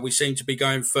more now, we seem to be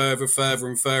going further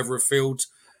and further afield,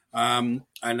 and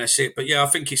that's it. But yeah, I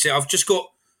think it's it. I've just got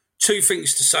 2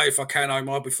 things to say, if I can,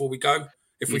 Omar, before we go.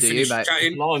 if we finish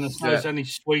chatting. Linus knows any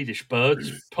Swedish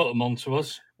birds, put them onto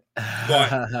us. Right.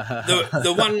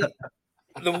 The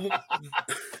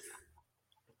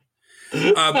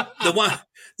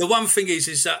one thing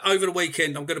is that over the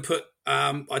weekend I'm going to put.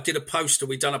 I did a poster.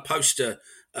 We've done a poster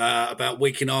about a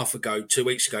week and a half ago, 2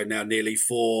 weeks ago now, nearly,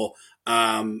 for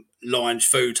Lions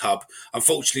Food Hub.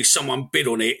 Unfortunately, someone bid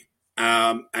on it,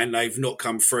 and they've not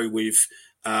come through with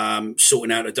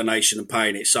sorting out a donation and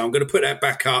paying it. So I'm going to put that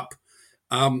back up.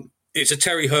 It's a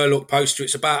Terry Hurlock poster.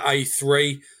 It's about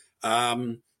A3.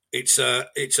 It's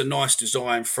a nice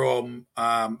design from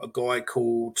a guy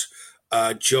called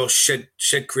Josh.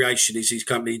 Shed Creation is his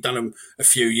company. He's done them a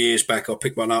few years back. I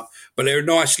picked one up, but they're a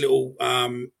nice little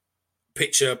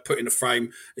picture put in a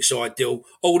frame. It's ideal.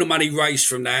 All the money raised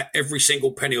from that, every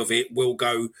single penny of it, will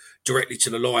go directly to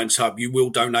the Lions Hub. You will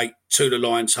donate to the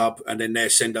Lions Hub, and then they'll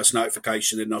send us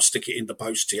notification, and I'll stick it in the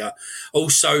post to you.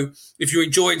 Also, if you're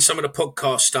enjoying some of the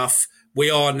podcast stuff,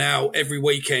 we are now, every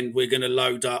weekend, we're going to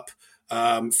load up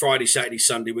Friday, Saturday,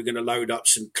 Sunday, we're going to load up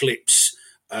some clips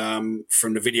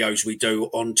from the videos we do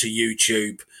onto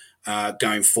YouTube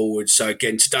going forward. So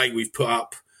again, today we've put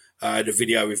up the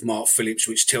video with Mark Phillips,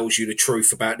 which tells you the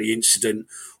truth about the incident,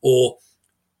 or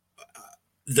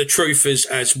the truth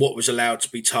as what was allowed to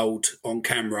be told on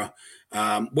camera.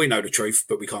 We know the truth,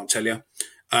 but we can't tell you.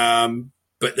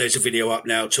 But there's a video up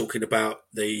now talking about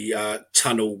the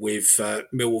tunnel with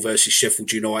Millwall versus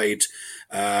Sheffield United,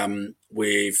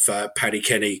 with Paddy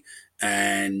Kenny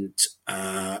and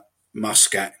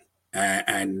Muscat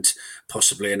and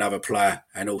possibly another player,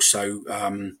 and also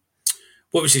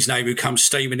what was his name, who comes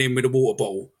steaming in with a water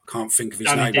bottle? I can't think of his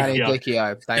name. Danny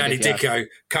Dichio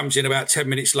comes in about 10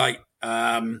 minutes late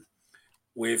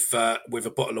with a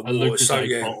bottle of water. So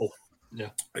yeah.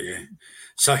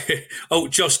 So,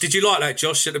 Josh, did you like that,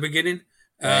 Josh, at the beginning?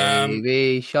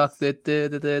 Baby shark.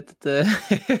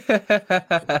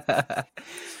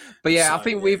 But yeah, I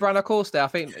think we've run a course there. I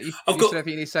think you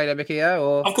need to say that, Mickey. Yeah,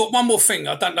 or I've got one more thing.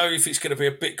 I don't know if it's going to be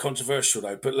a bit controversial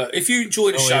though. But look, if you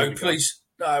enjoy the show, please.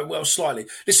 Slightly.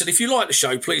 Listen, if you like the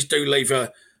show, please do leave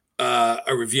a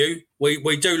review.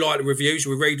 We do like the reviews.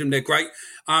 We read them. They're great.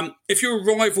 If you're a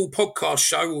rival podcast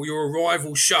show or you're a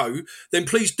rival show, then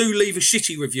please do leave a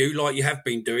shitty review like you have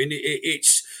been doing.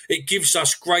 It gives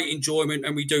us great enjoyment,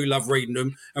 and we do love reading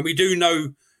them. And we do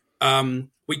know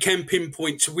we can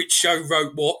pinpoint to which show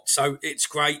wrote what, so it's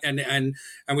great. And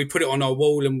we put it on our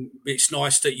wall, and it's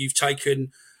nice that you've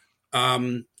taken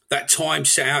that time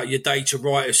set out of your day to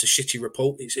write us a shitty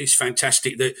report. It's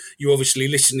fantastic that you're obviously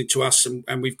listening to us,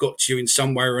 and we've got to you in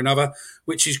some way or another,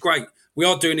 which is great. We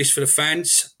are doing this for the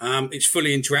fans. It's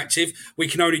fully interactive. We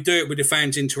can only do it with the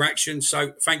fans' interaction.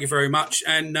 So thank you very much.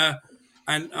 And I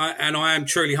am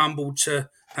truly humbled to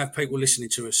have people listening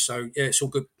to us. So yeah, it's all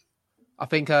good. I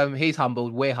think he's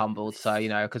humbled. We're humbled. So,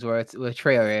 because we're a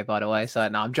trio here, by the way. So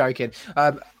no, I'm joking.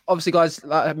 Obviously, guys,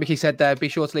 like Mickey said there, be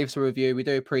sure to leave us a review. We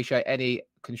do appreciate any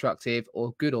constructive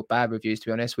or good or bad reviews, to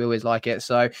be honest. We always like it.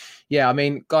 So yeah, I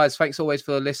mean, guys, thanks always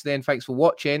for listening. Thanks for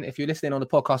watching. If you're listening on the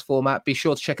podcast format, be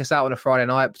sure to check us out on a Friday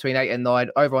night between 8 and 9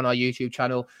 over on our YouTube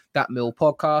channel, That Mill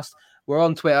Podcast. We're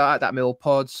on Twitter at That Mill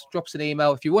Pods. Drop us an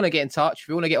email. If you want to get in touch, if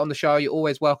you want to get on the show, you're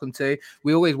always welcome to.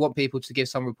 We always want people to give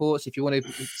some reports. If you want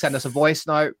to send us a voice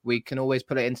note, we can always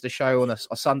put it into the show on a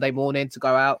Sunday morning to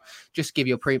go out. Just give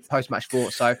you a post-match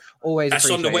thought. So always that's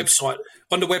on the website.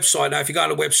 On the website now, if you go on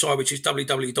the website, which is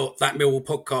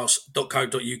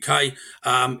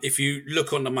www.thatmillpodcast.co.uk, if you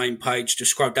look on the main page,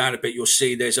 just scroll down a bit, you'll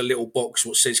see there's a little box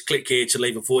what says click here to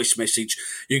leave a voice message.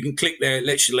 You can click there, it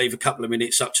lets you leave a couple of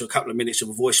minutes, up to a couple of minutes of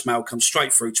a voicemail, comes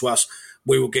straight through to us.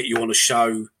 We will get you on a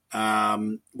show.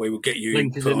 We will get you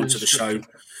put onto the show.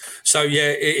 So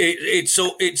yeah, it's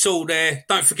all there.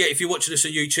 Don't forget, if you're watching us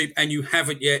on YouTube and you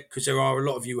haven't yet, because there are a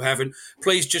lot of you who haven't,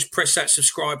 please just press that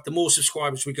subscribe. The more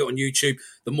subscribers we get on YouTube,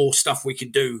 the more stuff we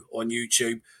can do on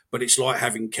YouTube. But it's like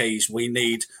having keys. We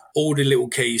need all the little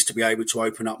keys to be able to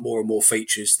open up more and more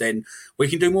features. Then we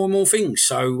can do more and more things.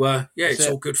 So yeah, it's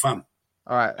all good fun.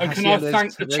 All right. And can I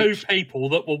thank the two people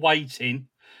that were waiting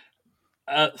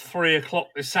at 3:00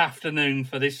 this afternoon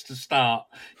for this to start?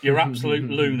 You're absolute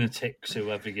lunatics,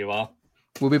 whoever you are.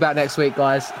 We'll be back next week,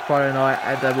 guys, Friday night,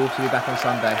 and we'll also be back on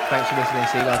Sunday. Thanks for listening.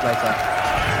 See you guys later.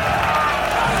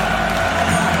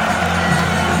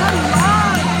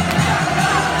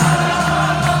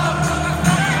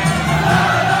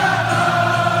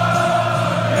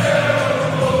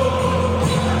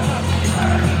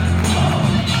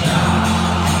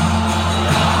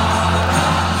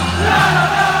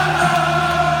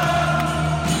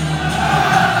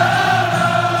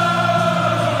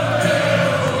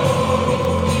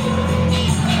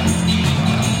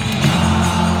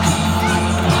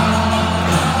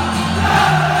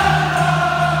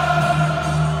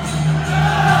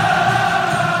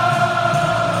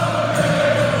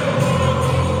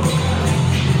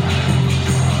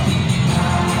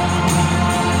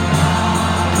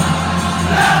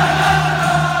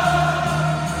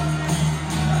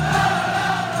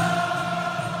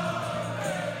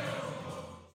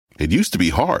 It used to be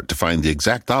hard to find the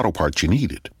exact auto parts you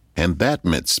needed, and that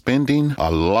meant spending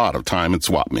a lot of time at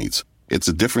swap meets. It's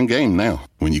a different game now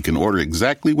when you can order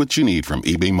exactly what you need from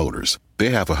eBay Motors. They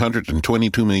have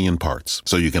 122 million parts,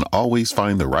 so you can always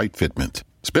find the right fitment.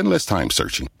 Spend less time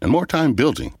searching and more time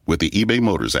building with the eBay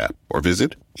Motors app or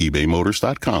visit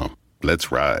ebaymotors.com.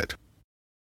 Let's ride.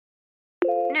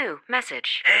 New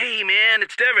message. Hey, man,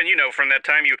 it's Devin. You know, from that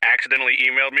time you accidentally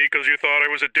emailed me because you thought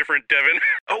I was a different Devin.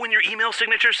 Oh, and your email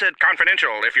signature said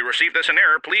confidential. If you receive this in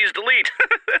error, please delete.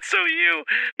 That's so you.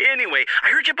 Anyway,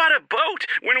 I heard you bought a boat.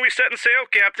 When are we setting sail,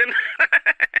 Captain?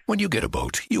 When you get a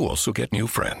boat, you also get new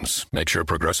friends. Make sure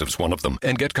Progressive's one of them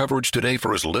and get coverage today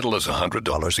for as little as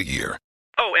 $100 a year.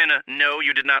 Oh, and no,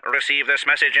 you did not receive this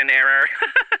message in error.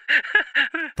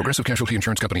 Progressive Casualty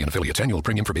Insurance Company and affiliates. Annual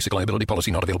premium for basic liability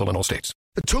policy not available in all states.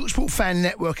 The TalkSport Fan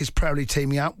Network is proudly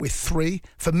teaming up with 3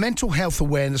 for Mental Health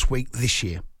Awareness Week this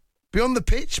year. Beyond the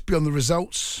pitch, beyond the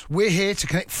results, we're here to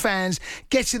connect fans,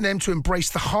 getting them to embrace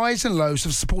the highs and lows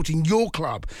of supporting your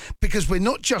club, because we're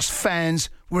not just fans,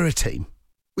 we're a team.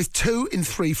 With 2 in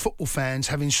 3 football fans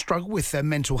having struggled with their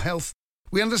mental health,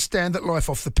 we understand that life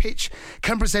off the pitch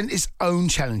can present its own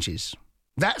challenges.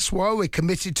 That's why we're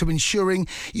committed to ensuring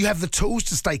you have the tools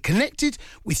to stay connected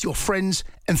with your friends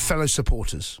and fellow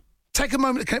supporters. Take a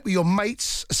moment to connect with your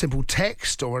mates. A simple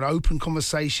text or an open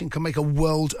conversation can make a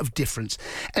world of difference.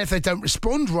 And if they don't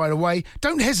respond right away,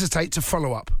 don't hesitate to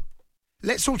follow up.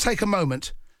 Let's all take a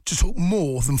moment to talk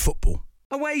more than football.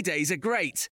 Away days are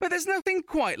great, but there's nothing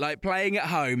quite like playing at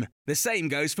home. The same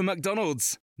goes for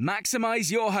McDonald's.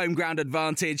 Maximise your home ground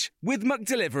advantage with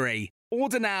McDelivery.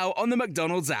 Order now on the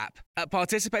McDonald's app. At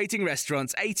participating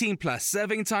restaurants, 18 plus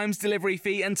serving times, delivery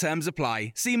fee and terms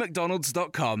apply. See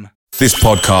mcdonalds.com. This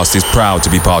podcast is proud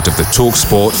to be part of the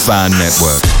TalkSport Fan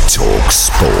Network.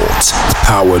 TalkSport.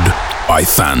 Powered by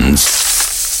fans.